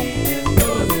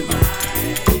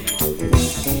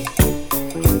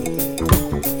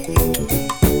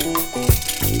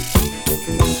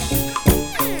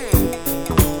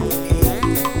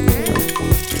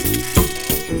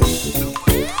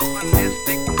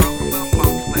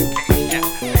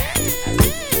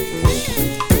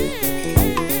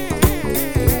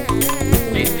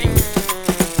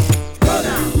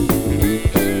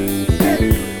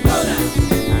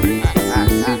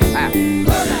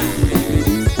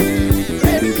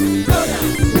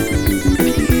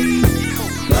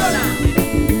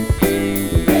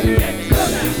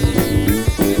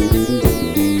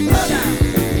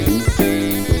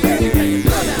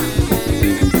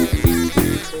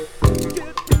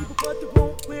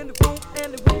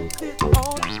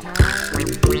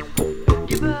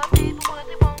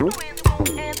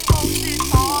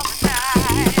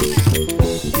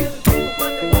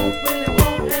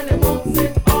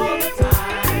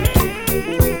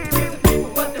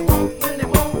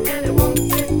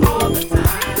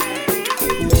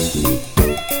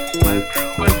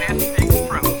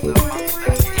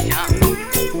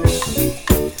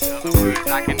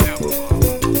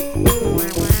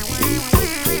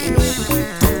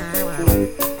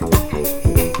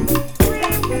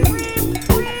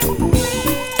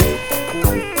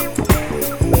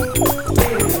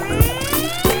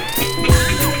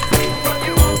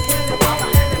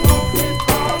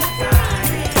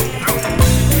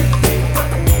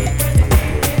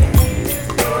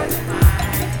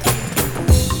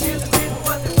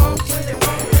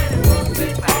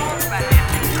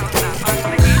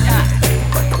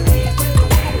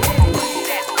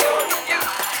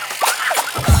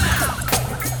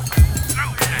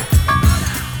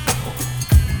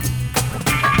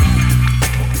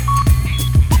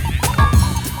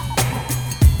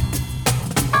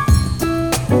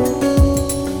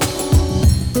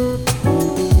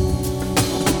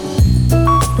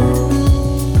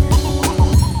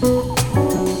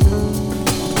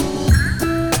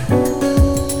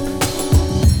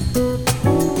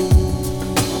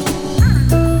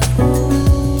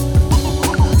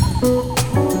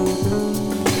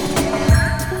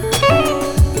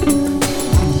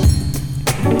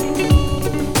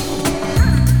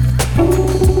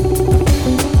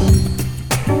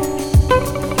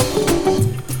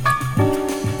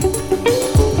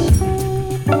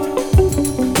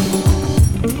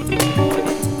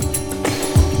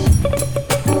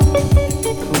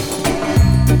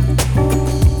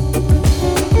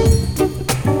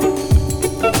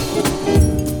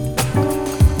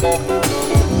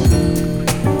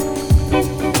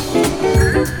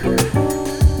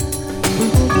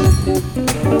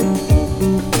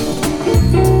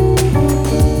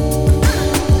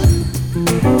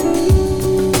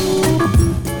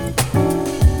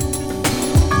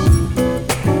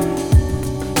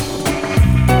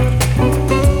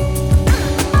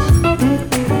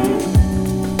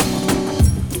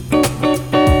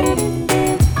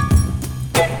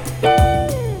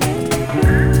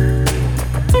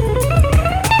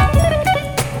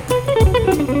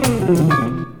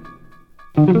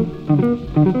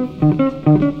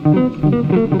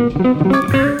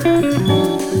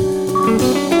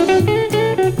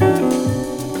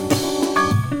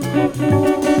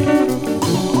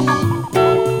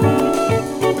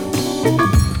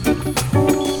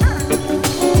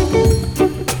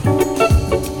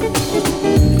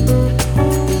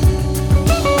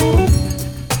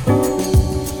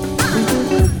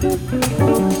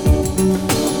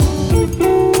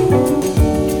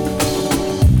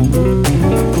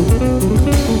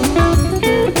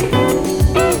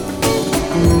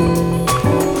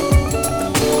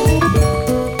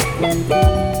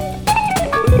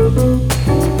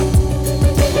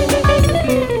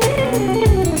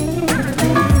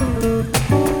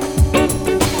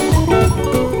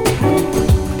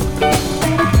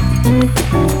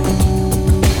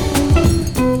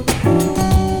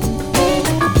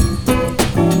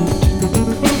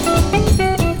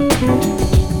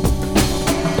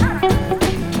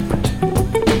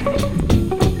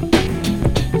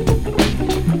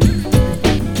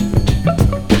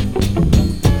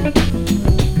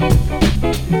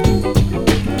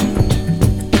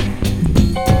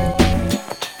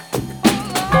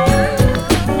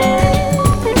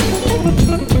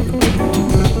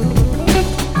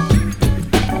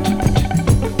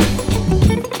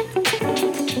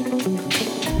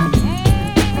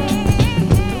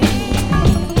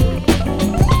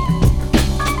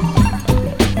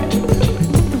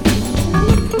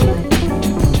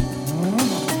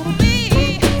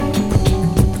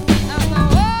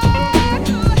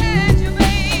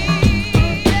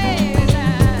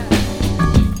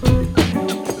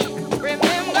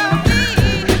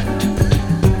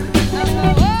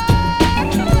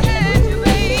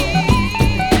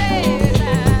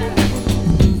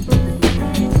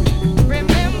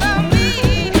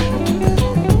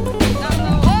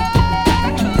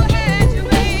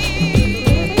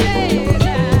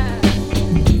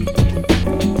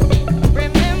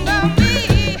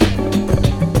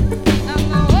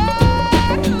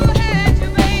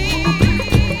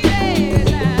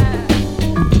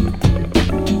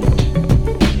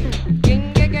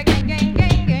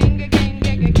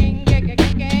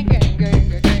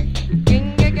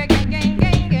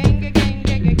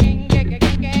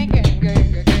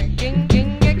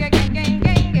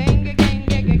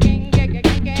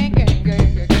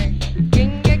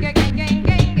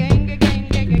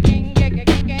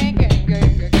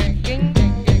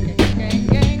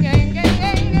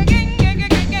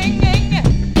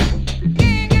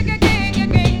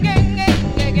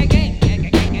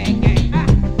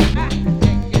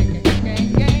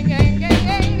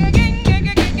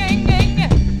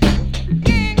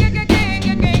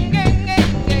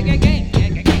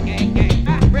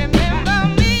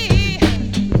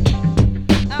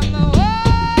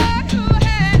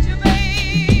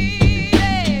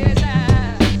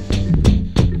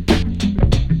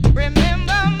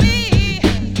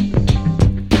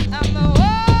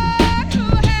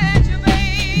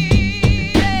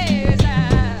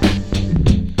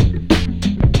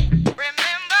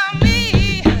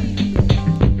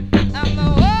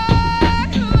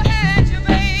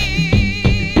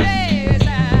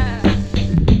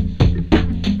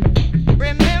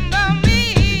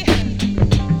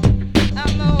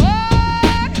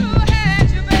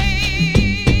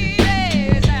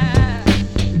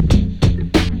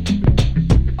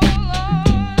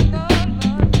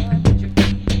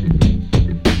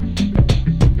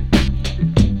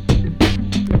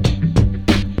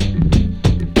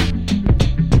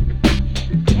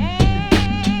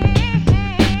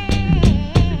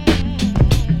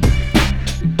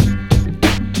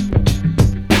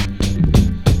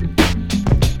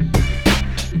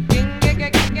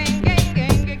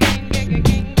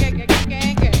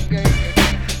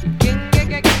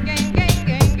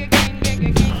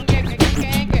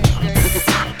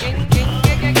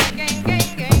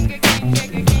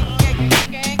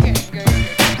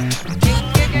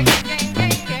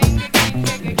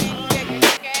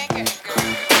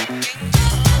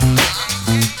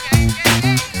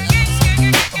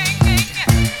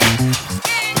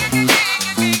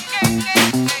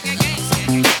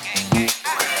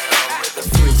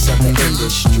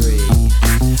 industry.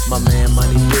 My man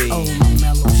Money B. Oh, my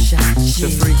mellow shot. The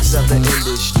freaks of the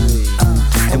industry.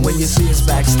 And when you see us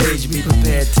backstage, be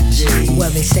prepared to G.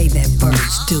 Well, they say that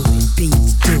birds do it,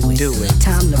 beats do it. Do it.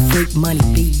 Time to freak, Money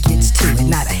B gets to it.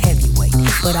 Not a heavyweight,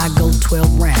 but I go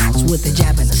 12 rounds with a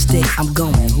jab and a stick. I'm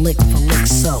going lick for lick,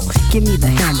 so give me the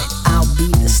helmet. I'll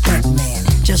be the stunt man.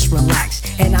 Just relax,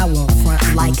 and I won't front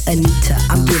like Anita.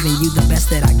 I'm giving you the best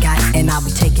that I got, and I'll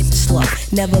be taking it slow.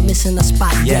 Never missing a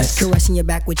spot, yes. Caressing your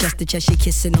back with chest to chest, you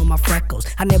kissing on my freckles.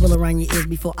 I nibble around your ears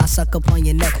before I suck up on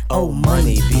your neck. Oh,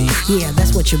 Money B. Yeah,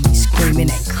 that's what you'll be screaming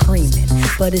and creaming.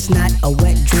 But it's not a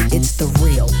wet dream, it's the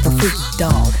real. The freaky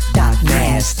dog, Doc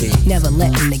Nasty. Never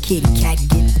letting the kitty cat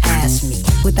get past me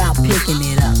without picking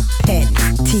it up,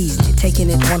 petting, teasing it,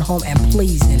 taking it on home and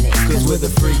pleasing it. Cause we're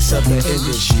the freaks of the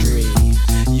industry.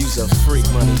 You's a freak,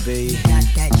 Money B. Got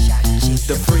that shot, G.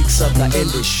 The freaks of the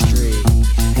industry.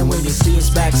 And when you see us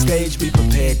backstage, be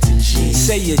prepared to G.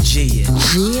 Say you're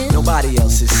G'ing. Nobody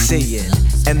else is seeing.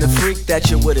 And the freak that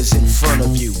you're with is in front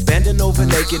of you, bending over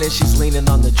naked and she's leaning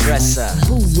on the dresser.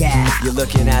 Booyah. You're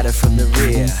looking at her from the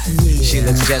rear. Yeah. She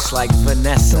looks just like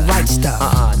Vanessa. The right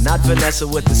stuff. Not Vanessa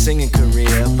with the singing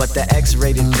career, but the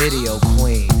X-rated video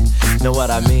queen. Know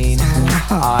what I mean?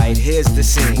 Alright, here's the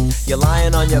scene. You're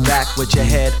lying on your back with your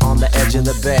head on the edge of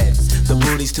the bed. The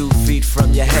booty's 2 feet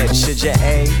from your head. Should you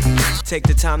A, take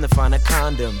the time to find a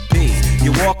condom? B,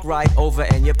 you walk right over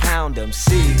and you pound them.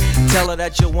 C, tell her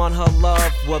that you want her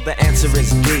love. Well, the answer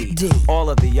is D. All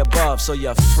of the above, so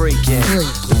you're freaking.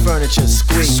 The furniture's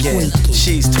squeaking.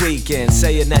 She's tweaking,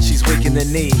 saying that she's weak in the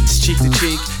knees. Cheek to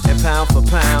cheek and pound for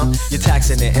pound. You're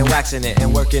taxing it and waxing it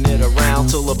and working it around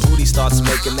till the booty starts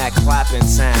making that clapping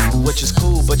sound. Which is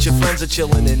cool, but your friends are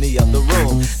chilling in the other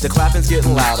room. The clapping's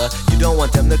getting louder. You don't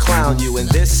want them to clown you. In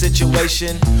this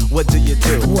situation, what do you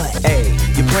do? What? A,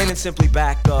 you plain and simply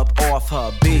back up off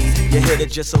her. B, you hit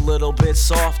it just a little bit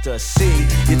softer. C,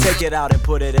 you take it out and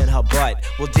put it in her butt.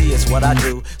 Well, D is what I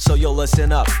do, so you'll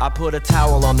listen up. I put a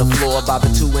towel on the floor by the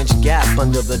 2-inch gap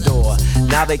under the door.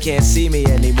 Now they can't see me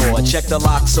anymore. Check the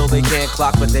lock so they can't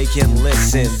clock, but they can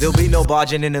listen. There'll be no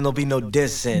barging in and there'll be no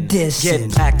dissing.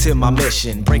 Get back to my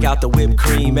mission. Break out the whipped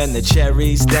cream and the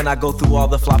cherries. Then I go through all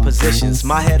the fly positions.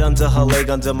 My head under her leg,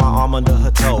 under my arm, under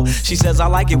her toe. She says, I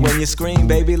like it when you scream,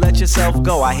 baby, let yourself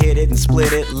go. I hit it and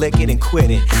split it, lick it and quit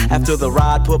it. After the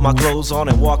ride, put my clothes on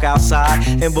and walk outside.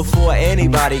 And before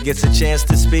anybody gets a chance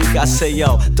to speak, I say,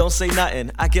 yo, don't say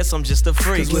nothing, I guess I'm just a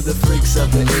freak. Cause we're the freaks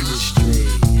of the industry.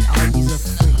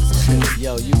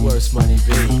 Yo, you worse, Money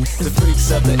B. The freaks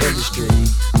of the industry.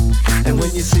 And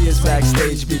when you see us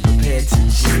backstage, be prepared to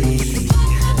G.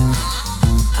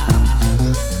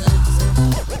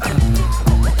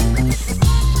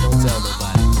 Don't tell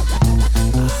nobody.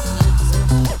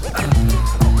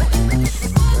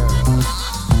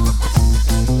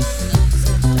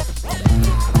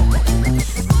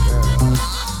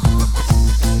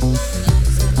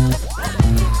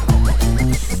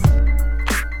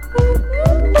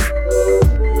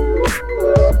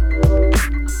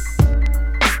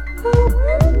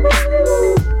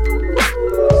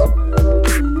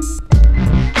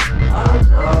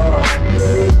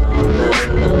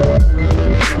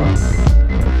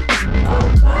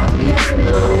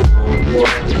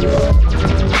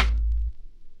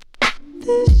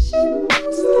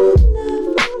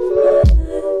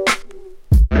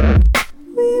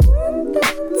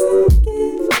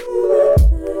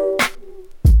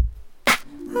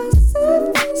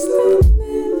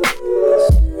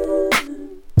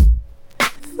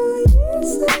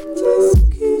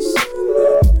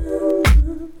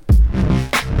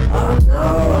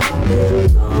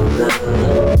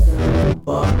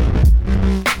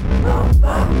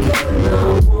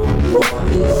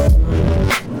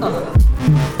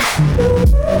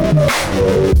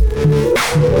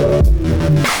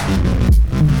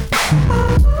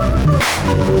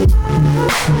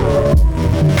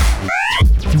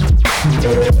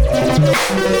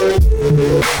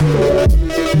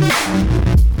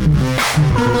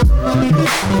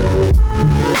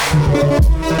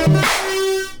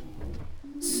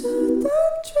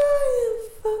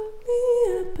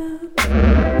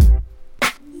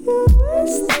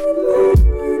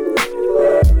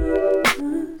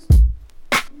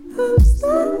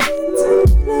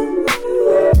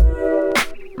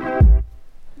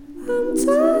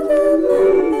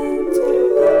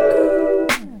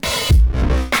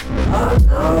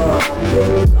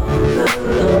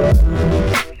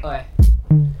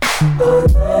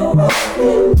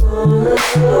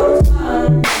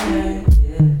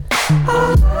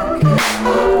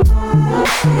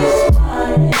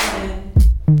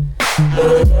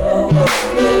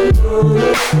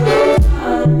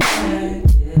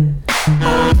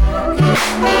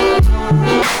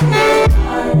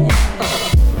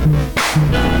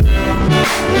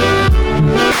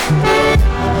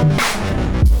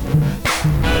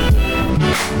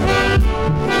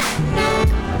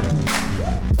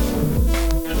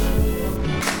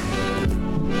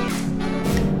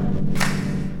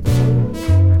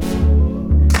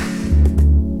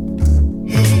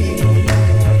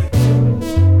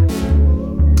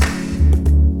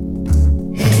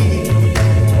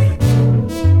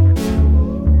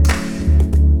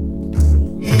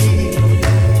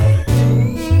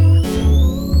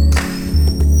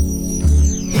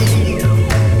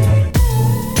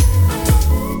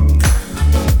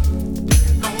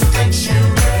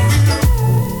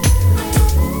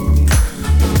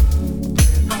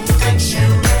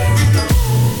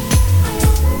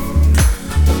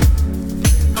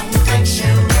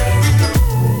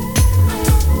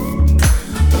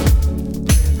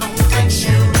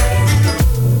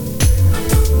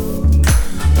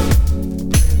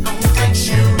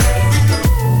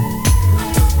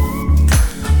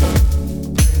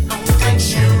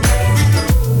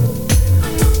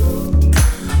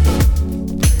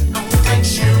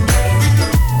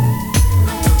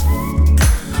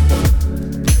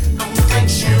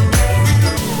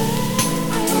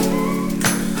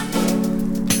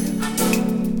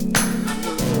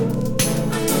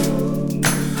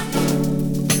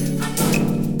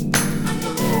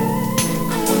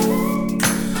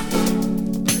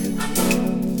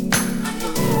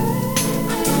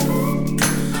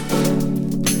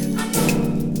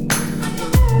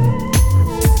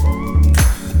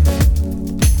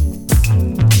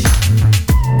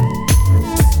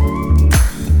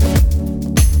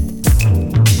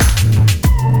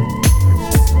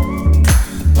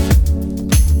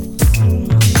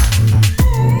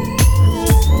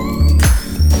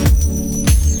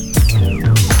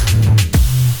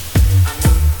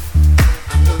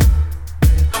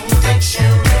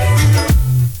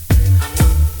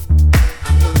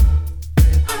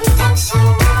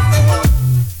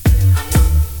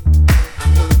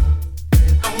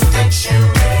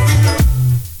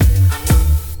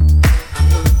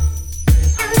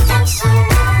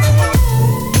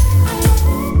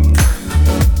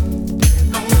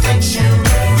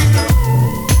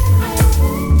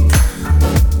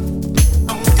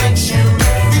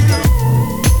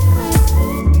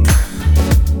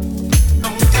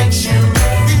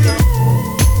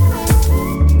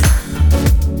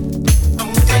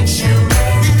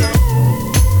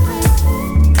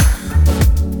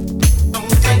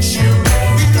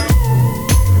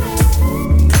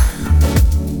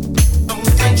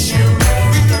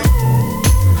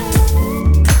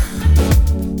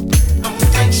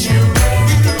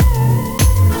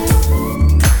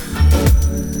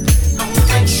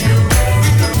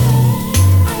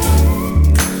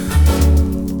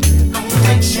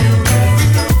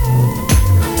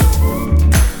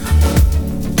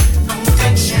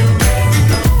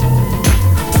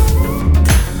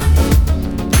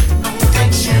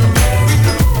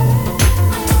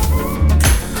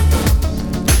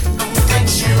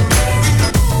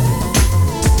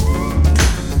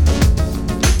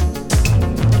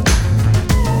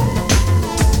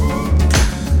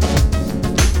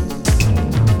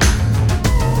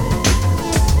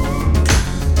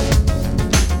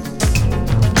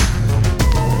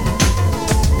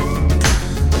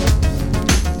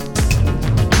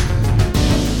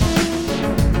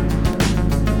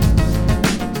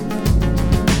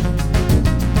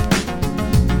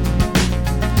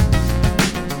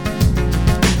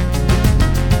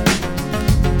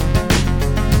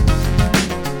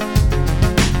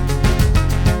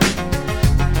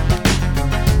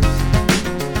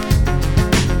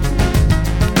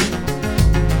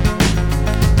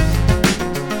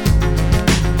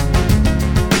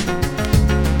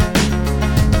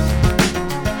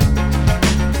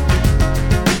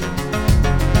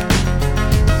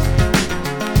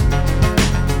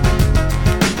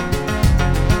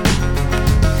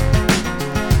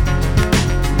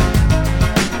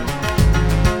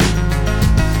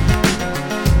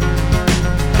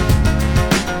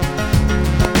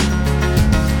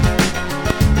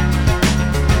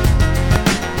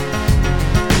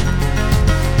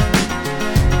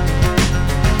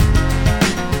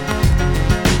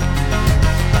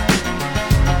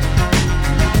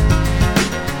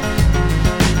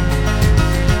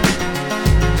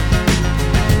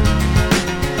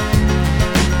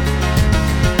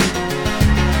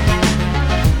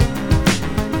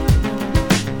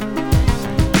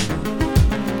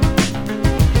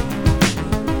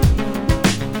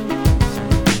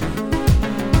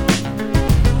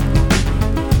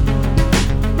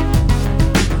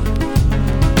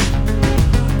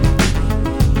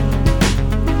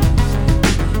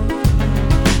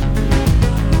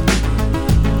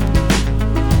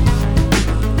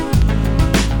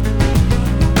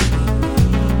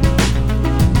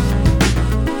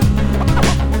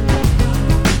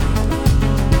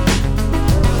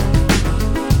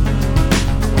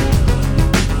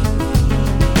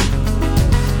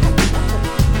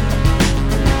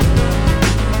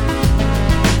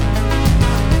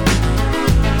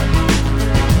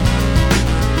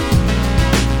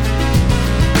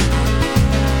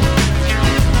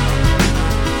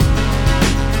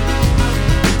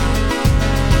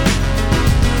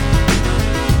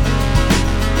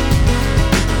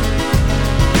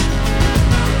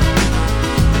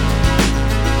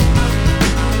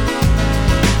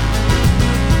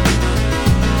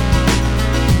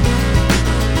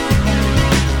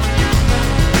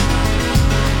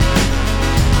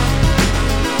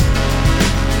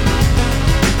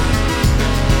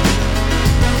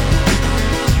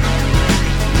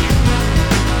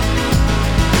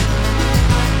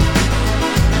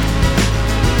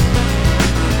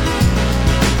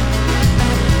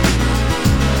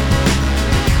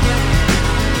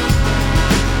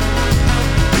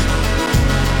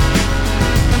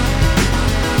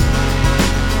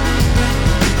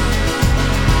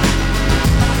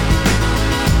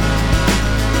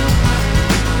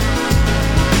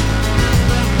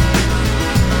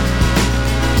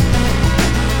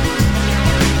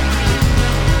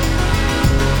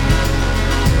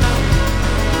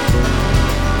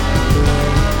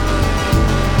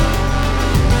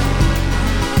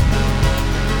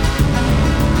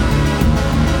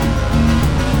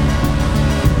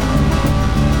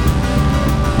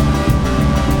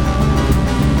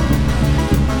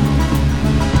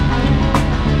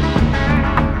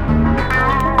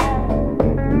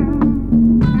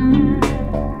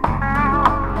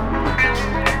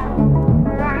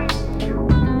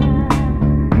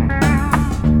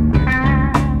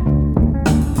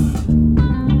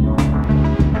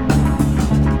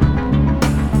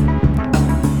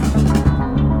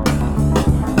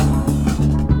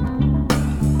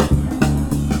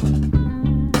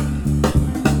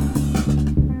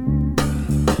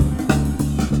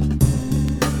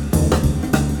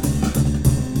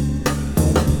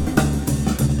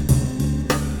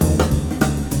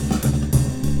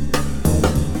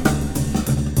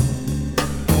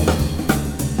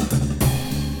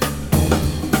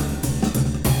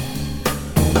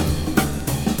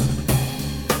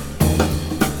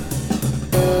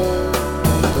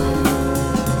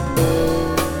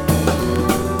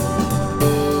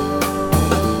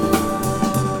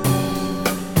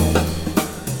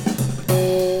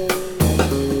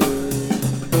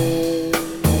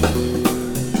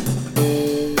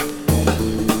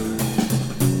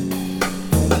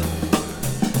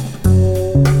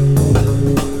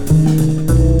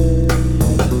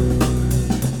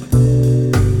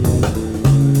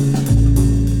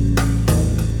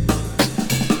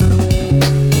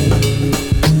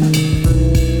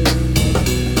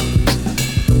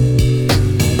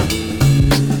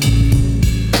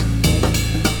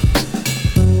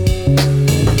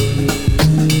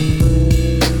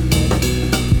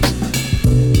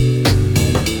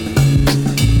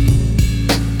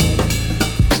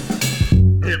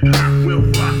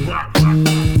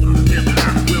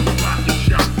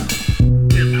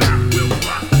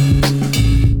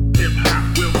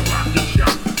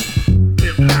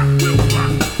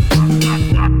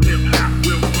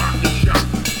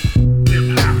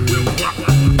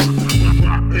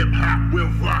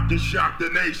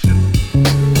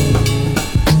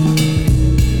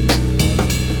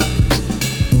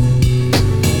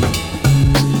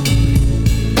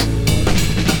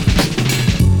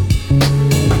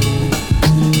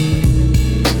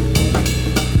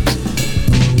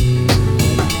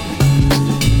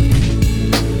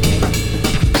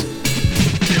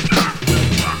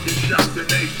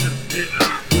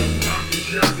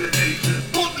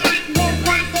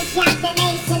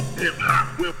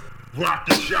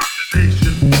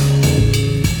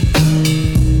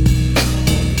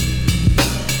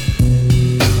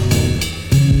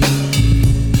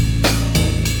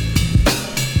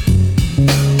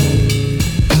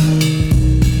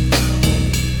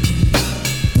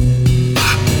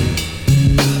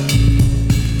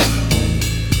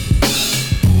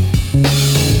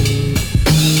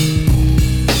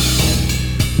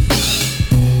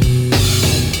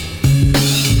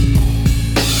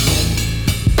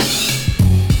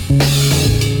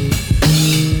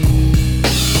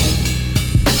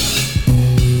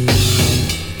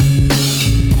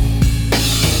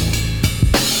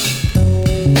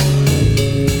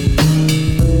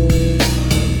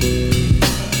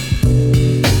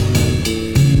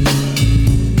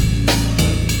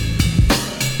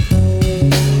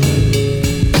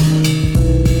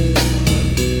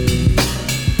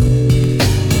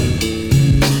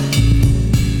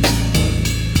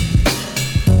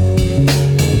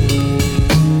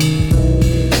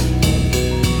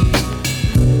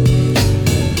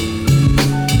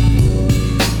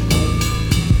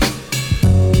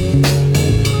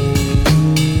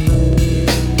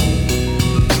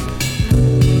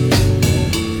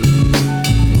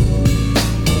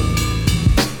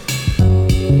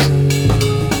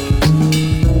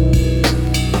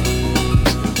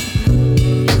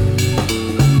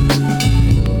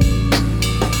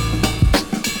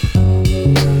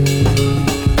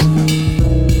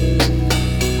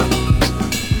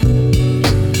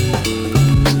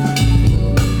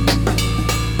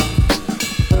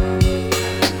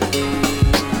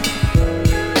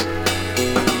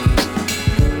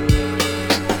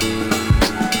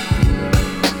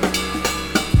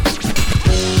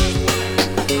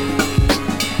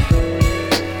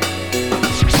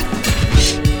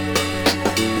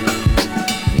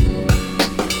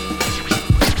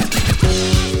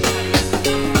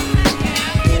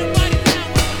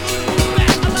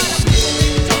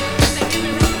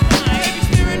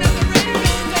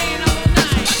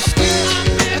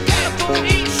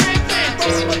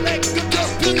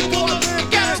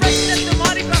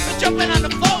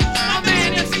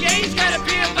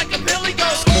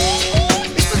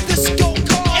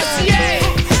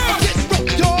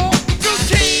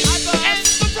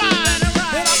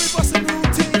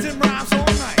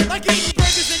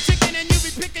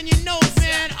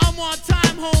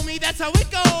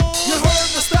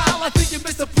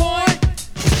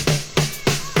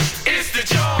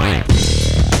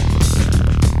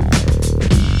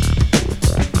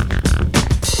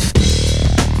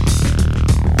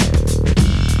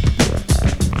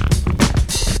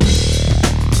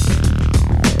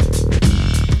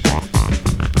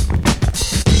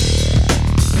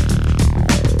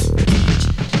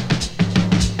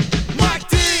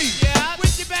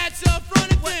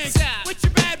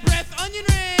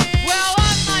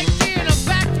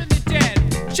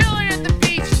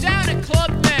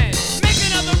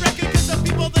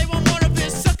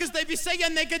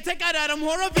 saying they can take out Adam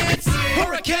Horovitz.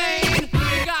 Hurricane,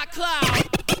 you got cloud.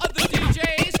 Other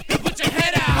DJs, you put your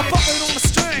head out. I'm pumping on the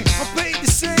string, I'm paid to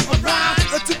sing a rhyme.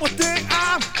 I do my thing,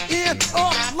 I'm in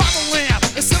lava land.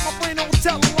 It's in my brain, don't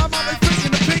tell them I'm not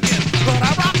freaking the picking. But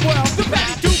I rock well, The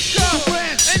Betty Duke,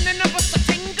 and the number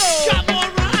Tingo. Got more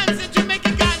rhymes than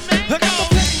Jamaican got mango. I got my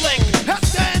pet lick at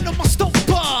the end of my stove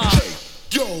bar. Hey,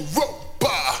 yo,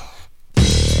 Ropa.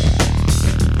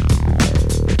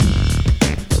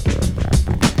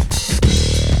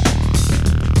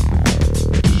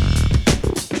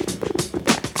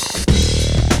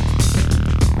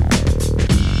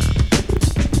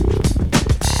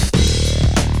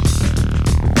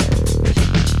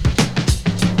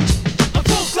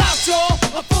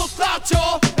 A full clout,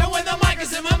 y'all. And when the mic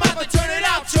is in my mouth, I turn it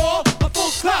out, y'all. A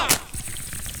full clout.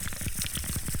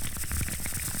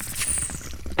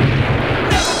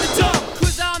 Never been dumb,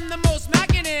 cause I'm the most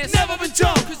mackinest. Never been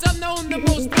dumb, cause I'm known the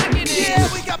most mackinest.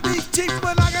 Yeah, we got big cheeks,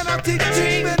 but I got our teeth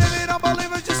cheap. And if you don't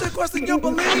believe it, just a question you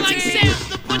believe. I'm like Sam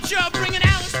the Butcher, bringing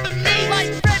Alice to me. Like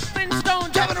Red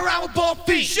Flintstone, Driving around with bald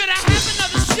feet. should I have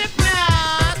another sip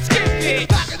now? Skip it.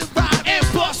 Back of the ride. And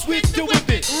bust with the whip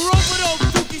it. Rope it over,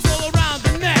 cookies all around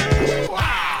the neck.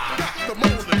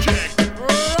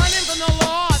 Running from the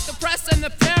law, the press and the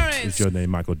parents. Is your name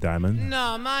Michael Diamond?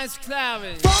 No, mine's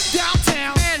Clarence. From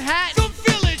downtown, Manhattan, the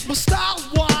village. My style's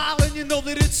wild, and you know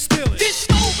that it's still it. this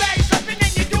snowbag something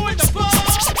and you're doing the ball.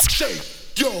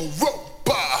 Shake your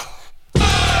Ropa.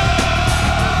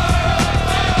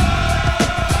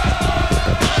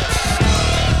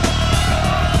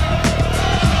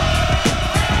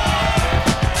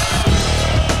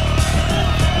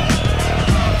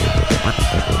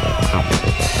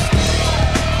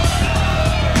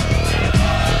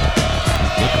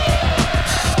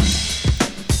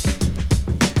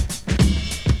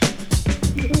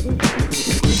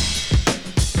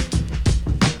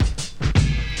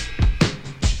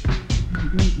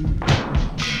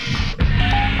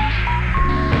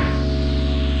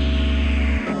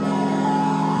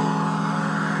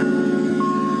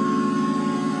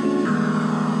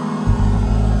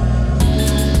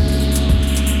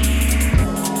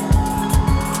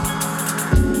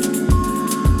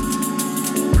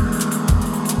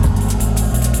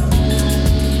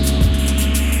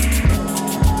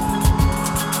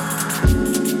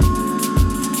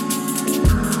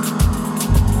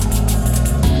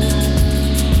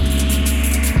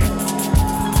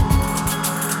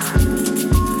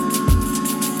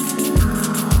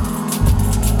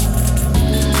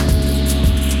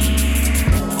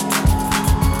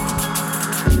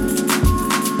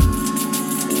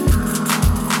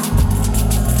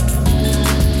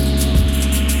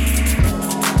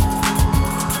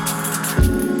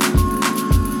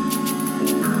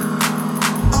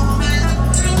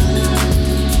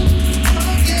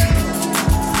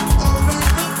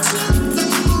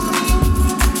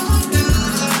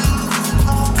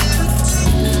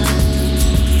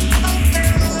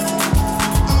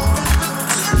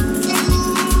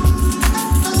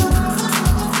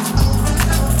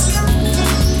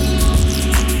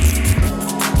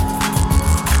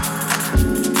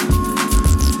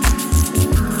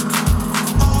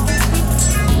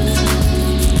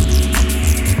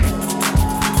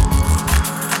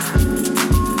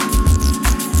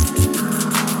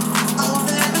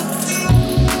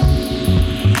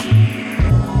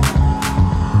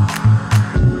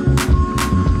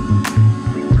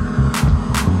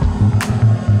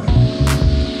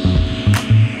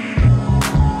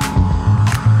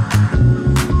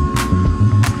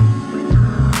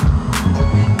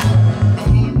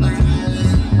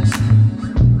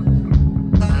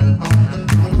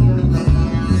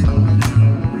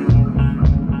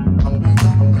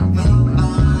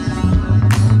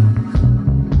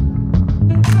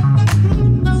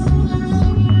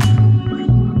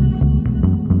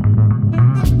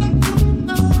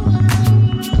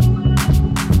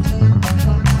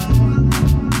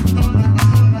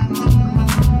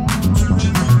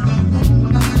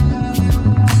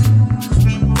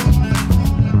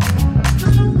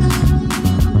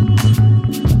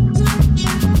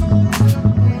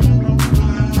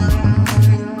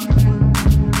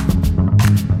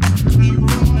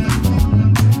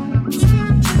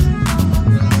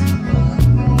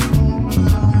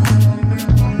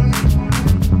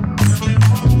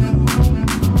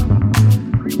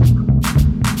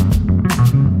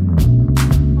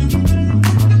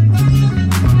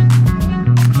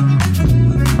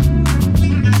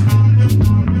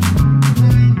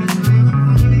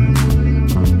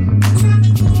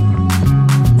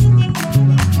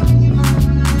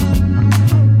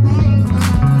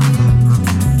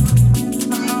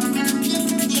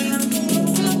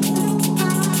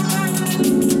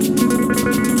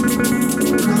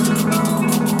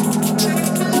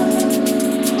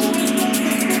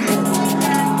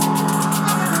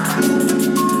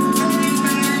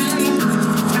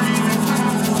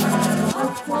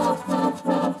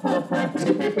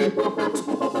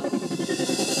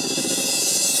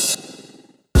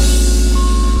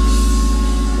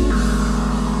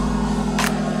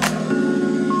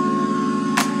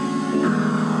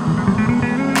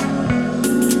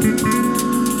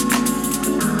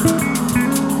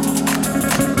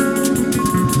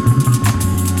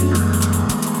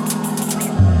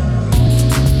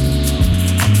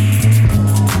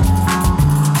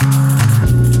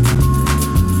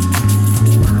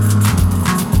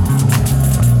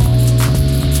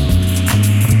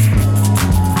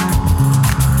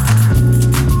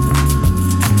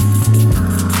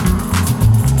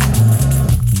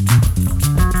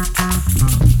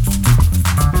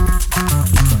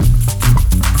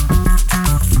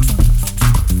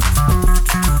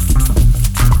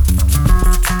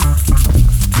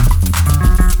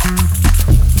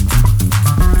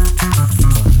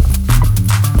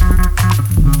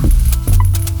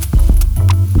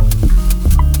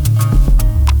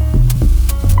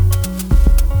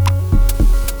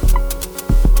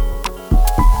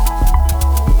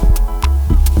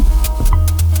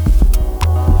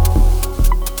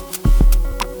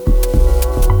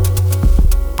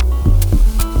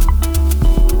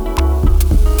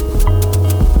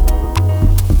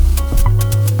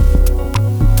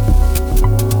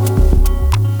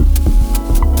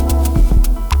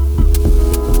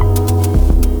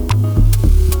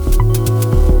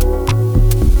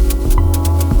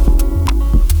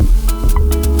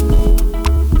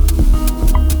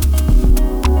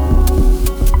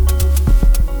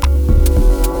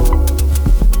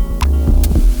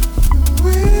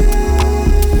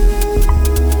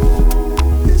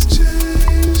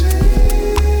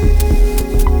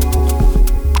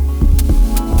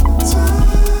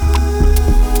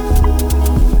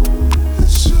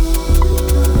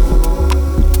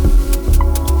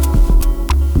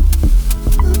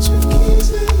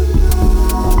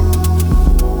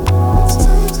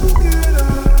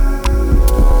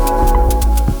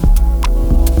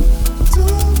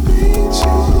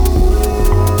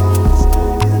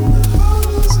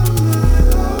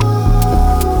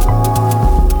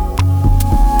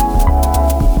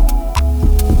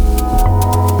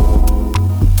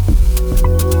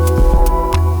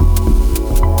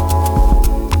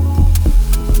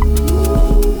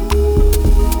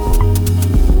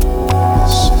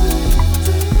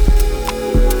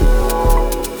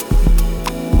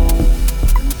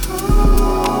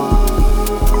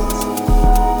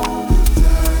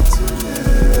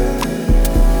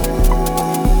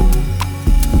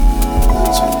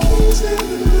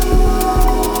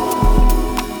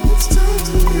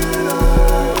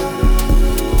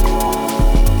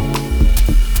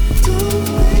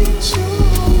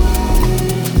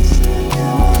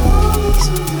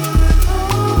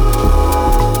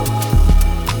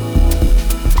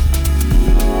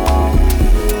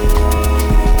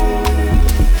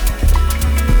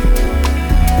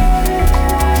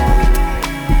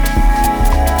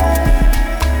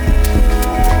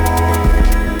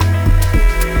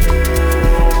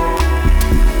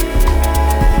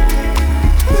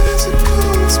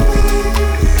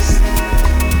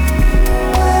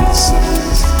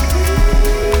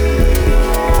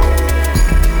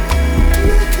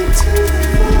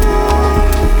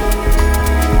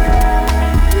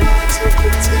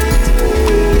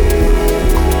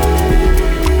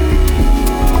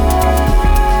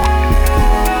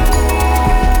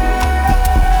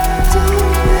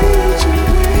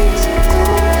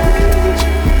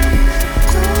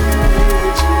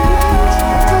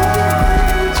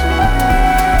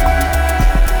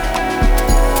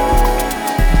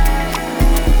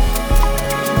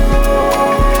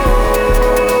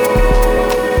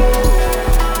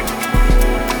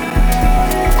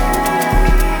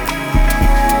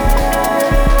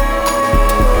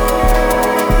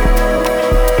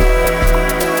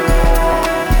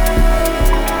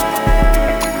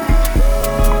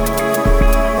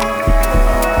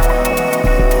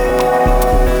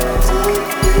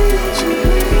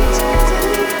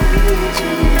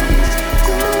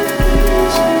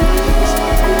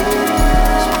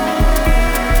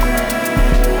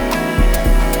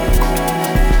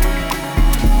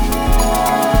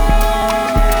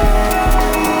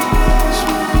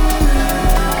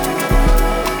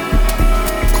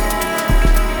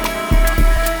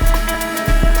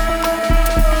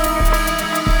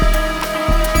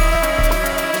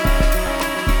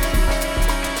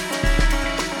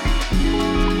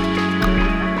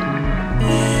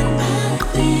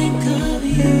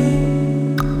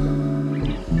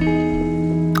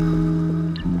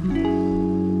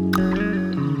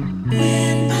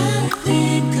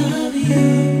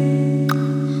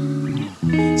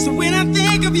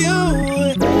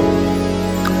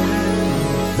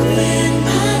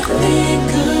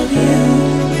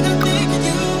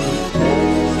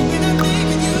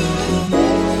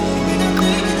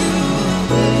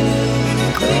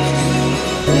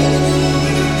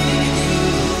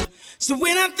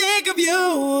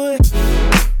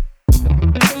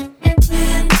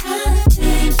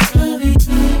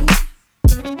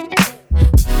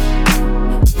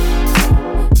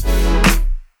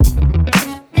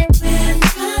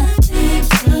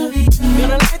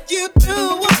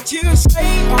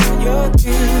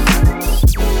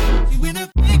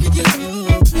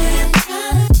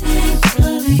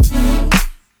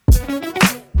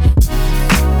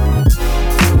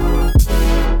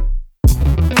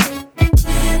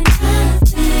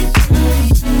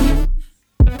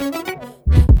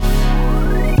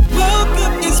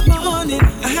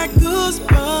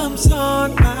 goosebumps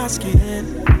on my skin.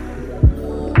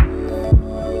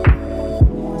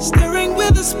 Stirring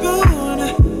with a spoon,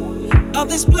 all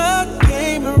this blood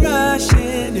came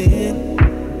rushing in.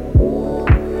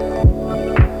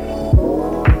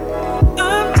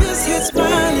 I'm just here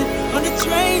smiling on the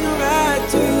train ride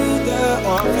to the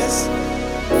office.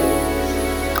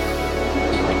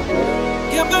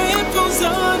 Got my headphones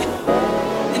on,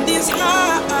 and this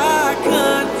high I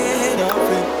can't get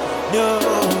off it. No,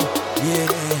 yeah.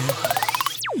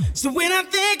 So when I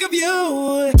think of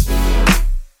you,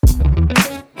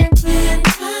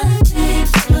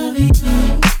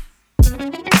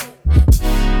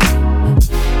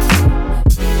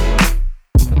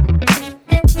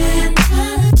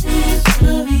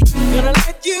 gonna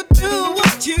let you do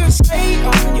what you say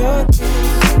on your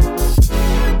thing.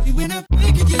 See when I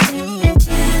think of you.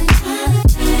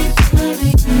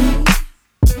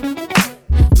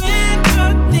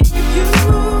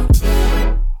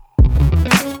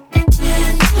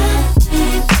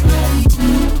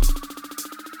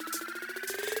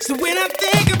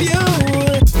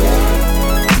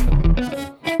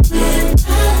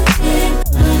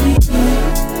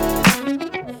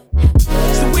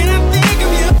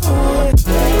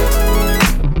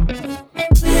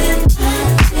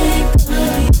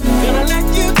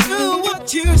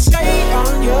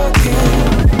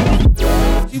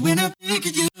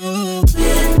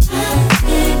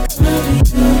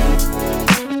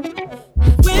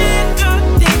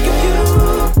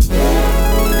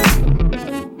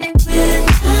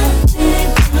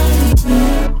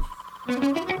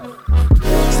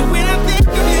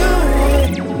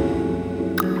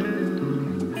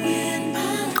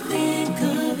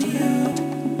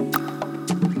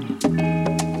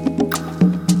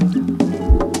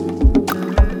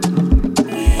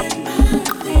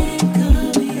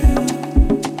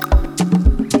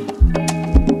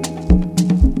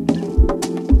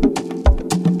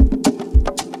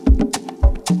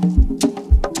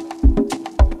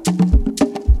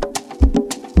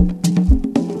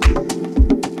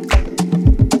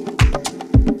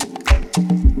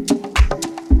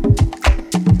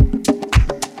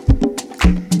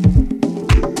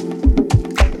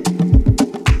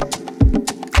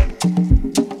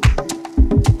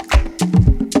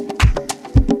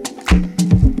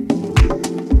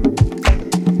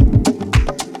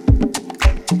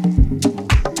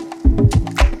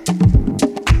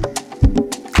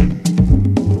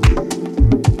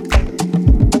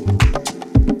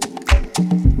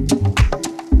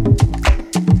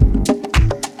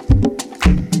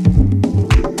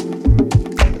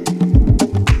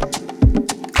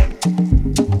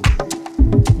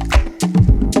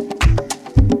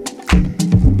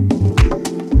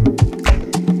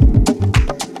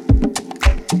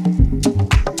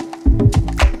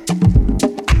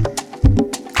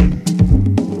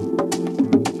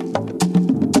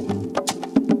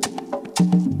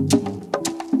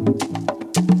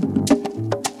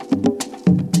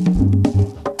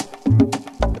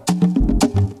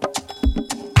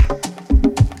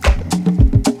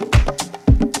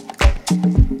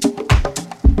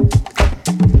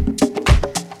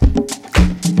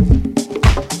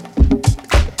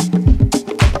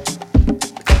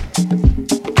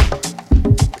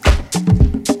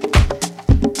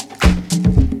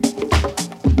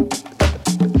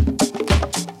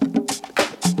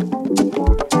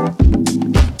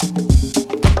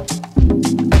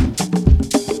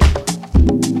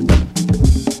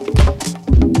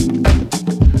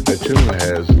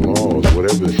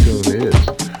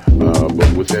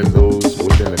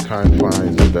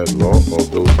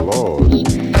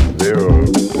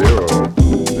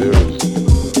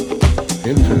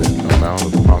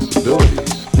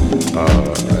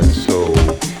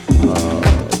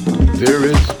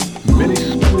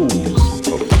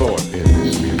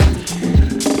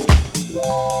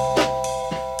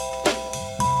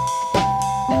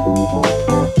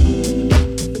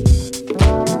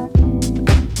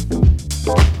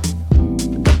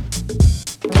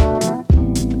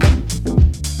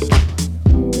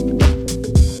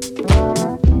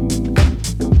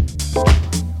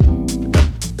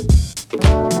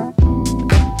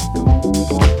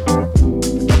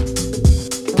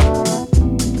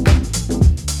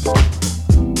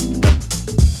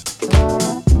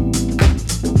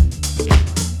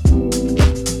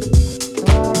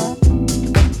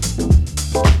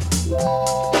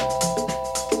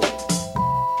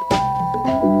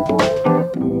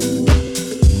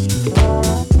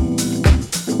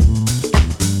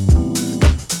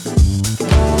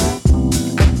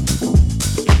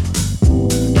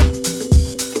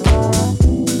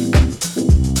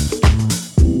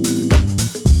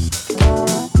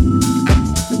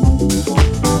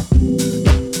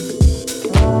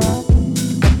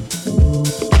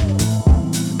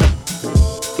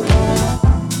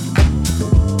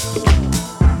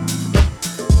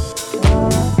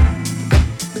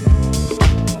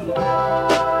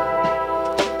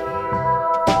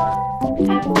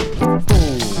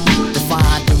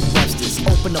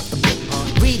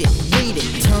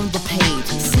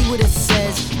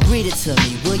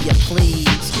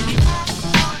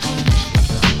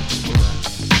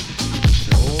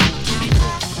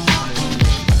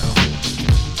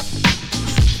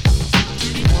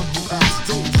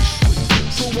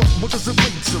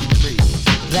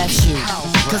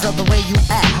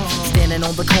 standing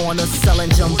on the corner selling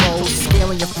jumbos,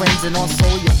 scaring your friends and also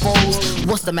your foes.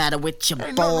 What's the matter with your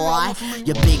boy?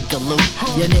 You big galoot,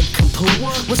 you nincompoop.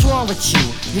 What's wrong with you?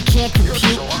 You can't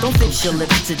compute. Don't fix your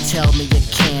lips to tell me you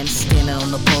can. Standing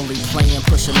on the bully playing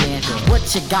push a man. What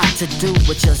you got to do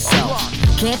with yourself?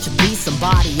 Can't you be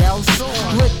somebody else?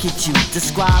 Look at you,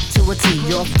 describe to a T.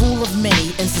 You're a fool of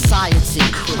many in society.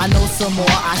 I know some more,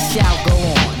 I shall go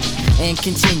on and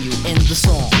continue in the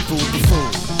song. Fool the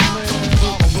fool.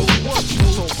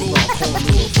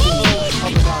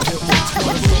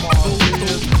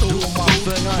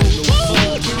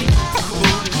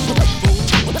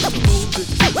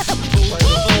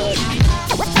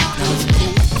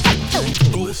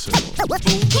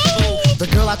 The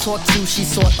girl I talk to, she's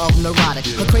sort of neurotic.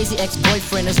 Her crazy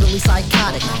ex-boyfriend is really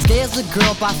psychotic. Scares the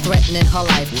girl by threatening her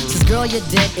life. Says, girl, you're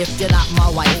dead if you're not my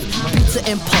wife. Pizza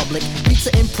in public, pizza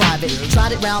in private.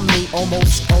 Tried it round me,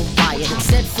 almost a riot.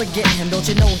 Said forget him, don't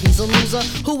you know he's a loser?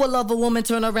 Who will love a woman,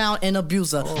 turn around and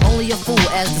abuse her? Only a fool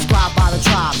as described by the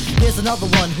tribe. Here's another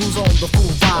one who's on the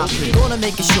fool vibe. Gonna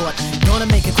make it short, gonna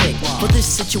make it quick. But this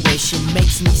situation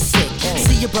makes me sick.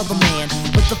 See your brother man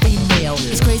with the female.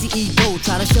 His crazy ego,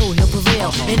 try to show he'll prevail.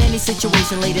 In any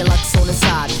situation, lady luck's on his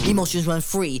side. Emotions run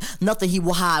free, nothing he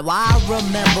will hide. Well, I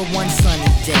remember one sunny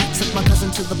day, took my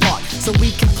cousin to the park so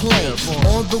we could play.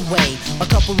 On the way, a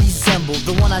couple resembled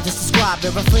the one I just described,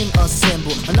 everything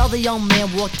assembled. Another young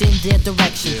man walked in their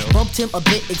direction, bumped him a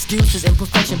bit, excused his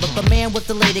imperfection. But the man with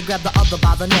the lady grabbed the other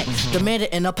by the neck, demanded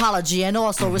an apology and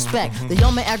also respect. The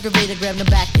young man aggravated, grabbed him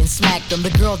back and smacked him.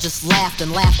 The girl just laughed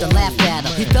and laughed and laughed at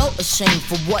him. He felt ashamed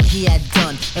for what he had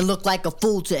done and looked like a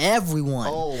fool to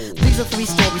everyone. These are 3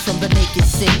 stories from the naked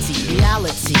city.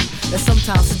 Reality is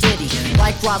sometimes sedity,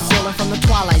 like Rob Zolan from the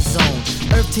Twilight Zone.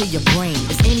 Earth to your brain,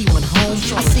 is anyone home?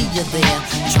 I see you there,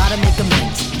 try to make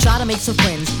amends, try to make some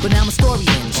friends, but now my story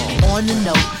ends on the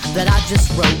note that I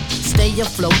just wrote. Stay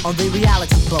afloat on the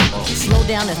reality boat. Slow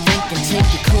down and think and take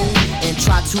it cool, and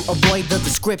try to avoid the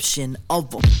description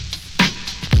of a